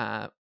again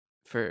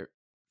for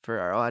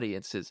our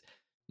audiences.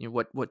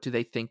 What do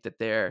they think that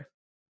their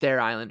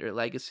Islander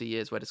legacy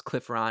is? What does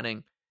Cliff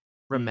Ronning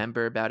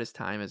remember about his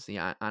time as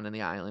on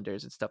the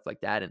Islanders and stuff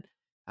like that?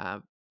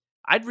 And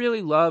I'd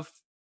really love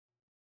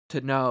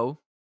to know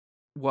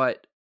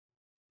what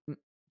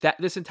that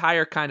this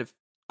entire kind of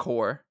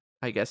core,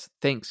 I guess,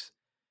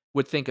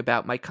 would think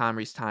about Mike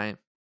Comrie's time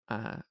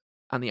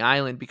on the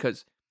island,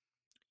 because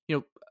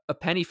a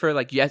penny for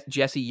like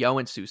Jesse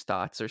Yoensu's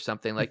thoughts or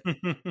something. Like,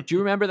 do you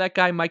remember that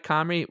guy Mike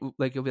Comrie?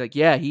 Like, he'll be like,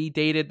 yeah, he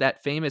dated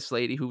that famous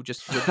lady who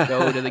just would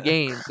go to the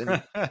games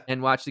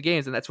and watch the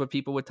games, and that's what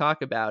people would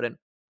talk about. And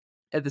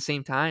at the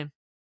same time,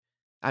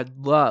 I'd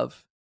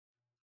love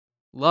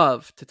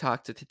to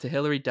talk to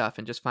Hillary Duff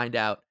and just find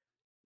out,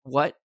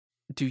 what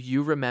do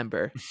you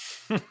remember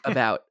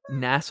about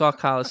Nassau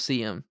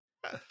Coliseum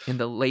in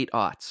the late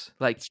aughts?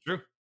 Like, it's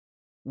true.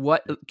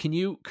 What could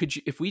you,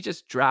 if we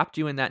just dropped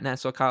you in that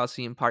Nassau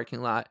Coliseum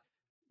parking lot,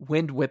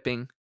 wind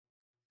whipping,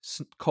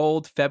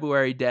 cold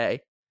February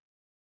day,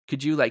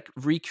 could you like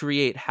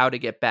recreate how to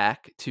get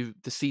back to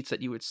the seats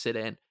that you would sit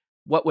in?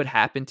 What would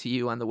happen to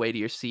you on the way to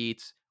your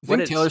seats? What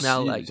did it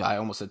smell like? I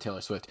almost said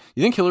Taylor Swift.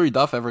 You think Hillary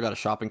Duff ever got a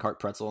shopping cart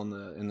pretzel in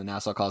the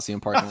Nassau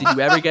Coliseum parking lot? Did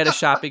you ever get a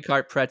shopping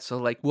cart pretzel?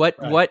 Like what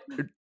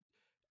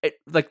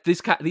like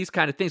these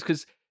kind of things?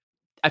 Because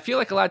I feel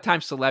like a lot of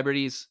times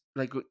celebrities,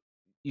 like,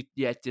 you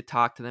have to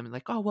talk to them and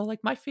like, oh, well, like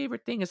my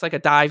favorite thing is like a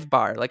dive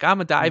bar. Like, I'm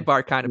a dive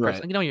bar kind of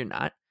person. Like, no, you're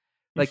not.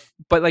 Like,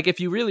 but like, if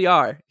you really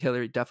are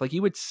Hillary Duff, like,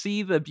 you would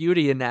see the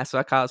beauty in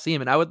Nassau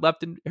Coliseum, and I would love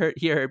to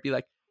hear her be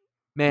like,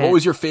 man, what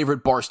was your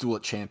favorite bar stool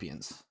at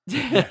Champions?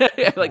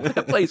 Like,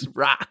 that place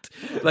rocked.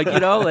 Like,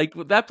 like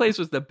that place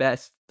was the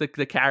best. The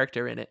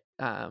character in it.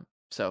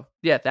 So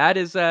yeah, that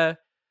is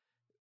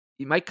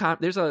you might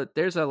there's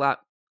a lot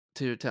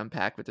to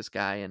unpack with this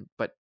guy,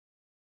 but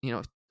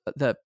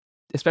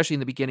especially in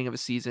the beginning of a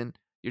season,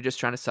 you're just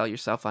trying to sell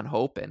yourself on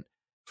hope. And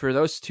for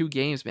those 2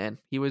 games, man,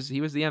 he was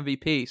the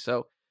MVP.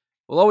 So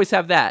we'll always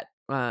have that.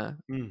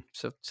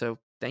 So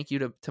thank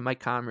you to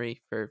Mike Comrie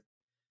for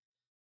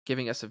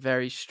giving us a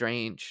very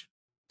strange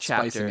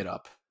chapter. Spicing it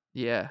up.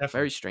 Yeah, Definitely.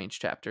 very strange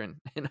chapter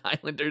in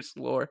Islanders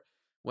lore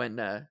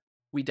when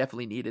we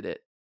definitely needed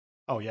it.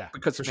 Oh yeah,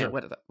 because for man,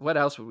 sure. what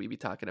else would we be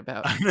talking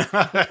about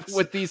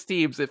with these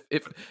teams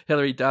if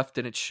Hillary Duff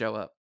didn't show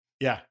up?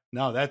 Yeah,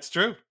 no, that's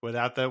true.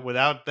 Without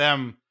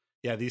them,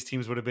 yeah, these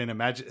teams would have been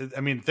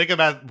think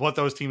about what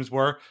those teams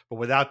were, but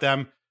without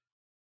them,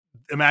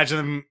 imagine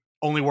them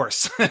only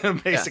worse,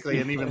 basically,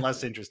 and even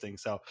less interesting.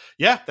 So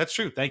yeah, that's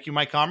true. Thank you,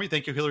 Mike Comrie.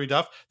 Thank you, Hillary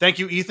Duff. Thank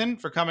you, Ethan,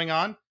 for coming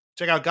on.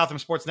 Check out Gotham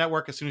Sports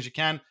Network as soon as you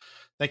can.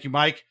 Thank you,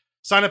 Mike.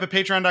 Sign up at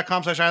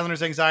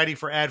patreon.com/IslandersAnxiety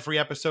for ad-free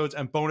episodes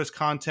and bonus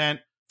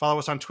content. Follow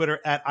us on Twitter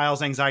at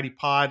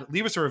IslesAnxietyPod.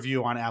 Leave us a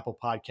review on Apple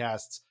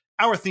Podcasts.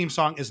 Our theme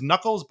song is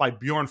Knuckles by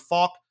Bjorn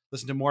Falk.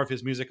 Listen to more of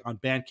his music on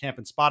Bandcamp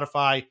and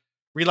Spotify.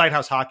 Read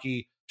Lighthouse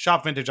Hockey.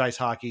 Shop Vintage Ice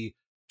Hockey.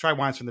 Try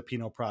wines from the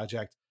Pinot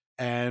Project.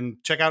 And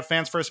check out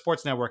Fans First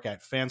Sports Network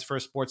at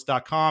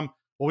fansfirstsports.com.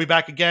 We'll be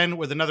back again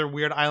with another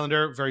Weird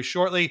Islander very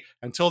shortly.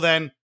 Until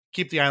then,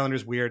 keep the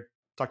Islanders weird.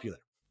 Talk to you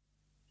later.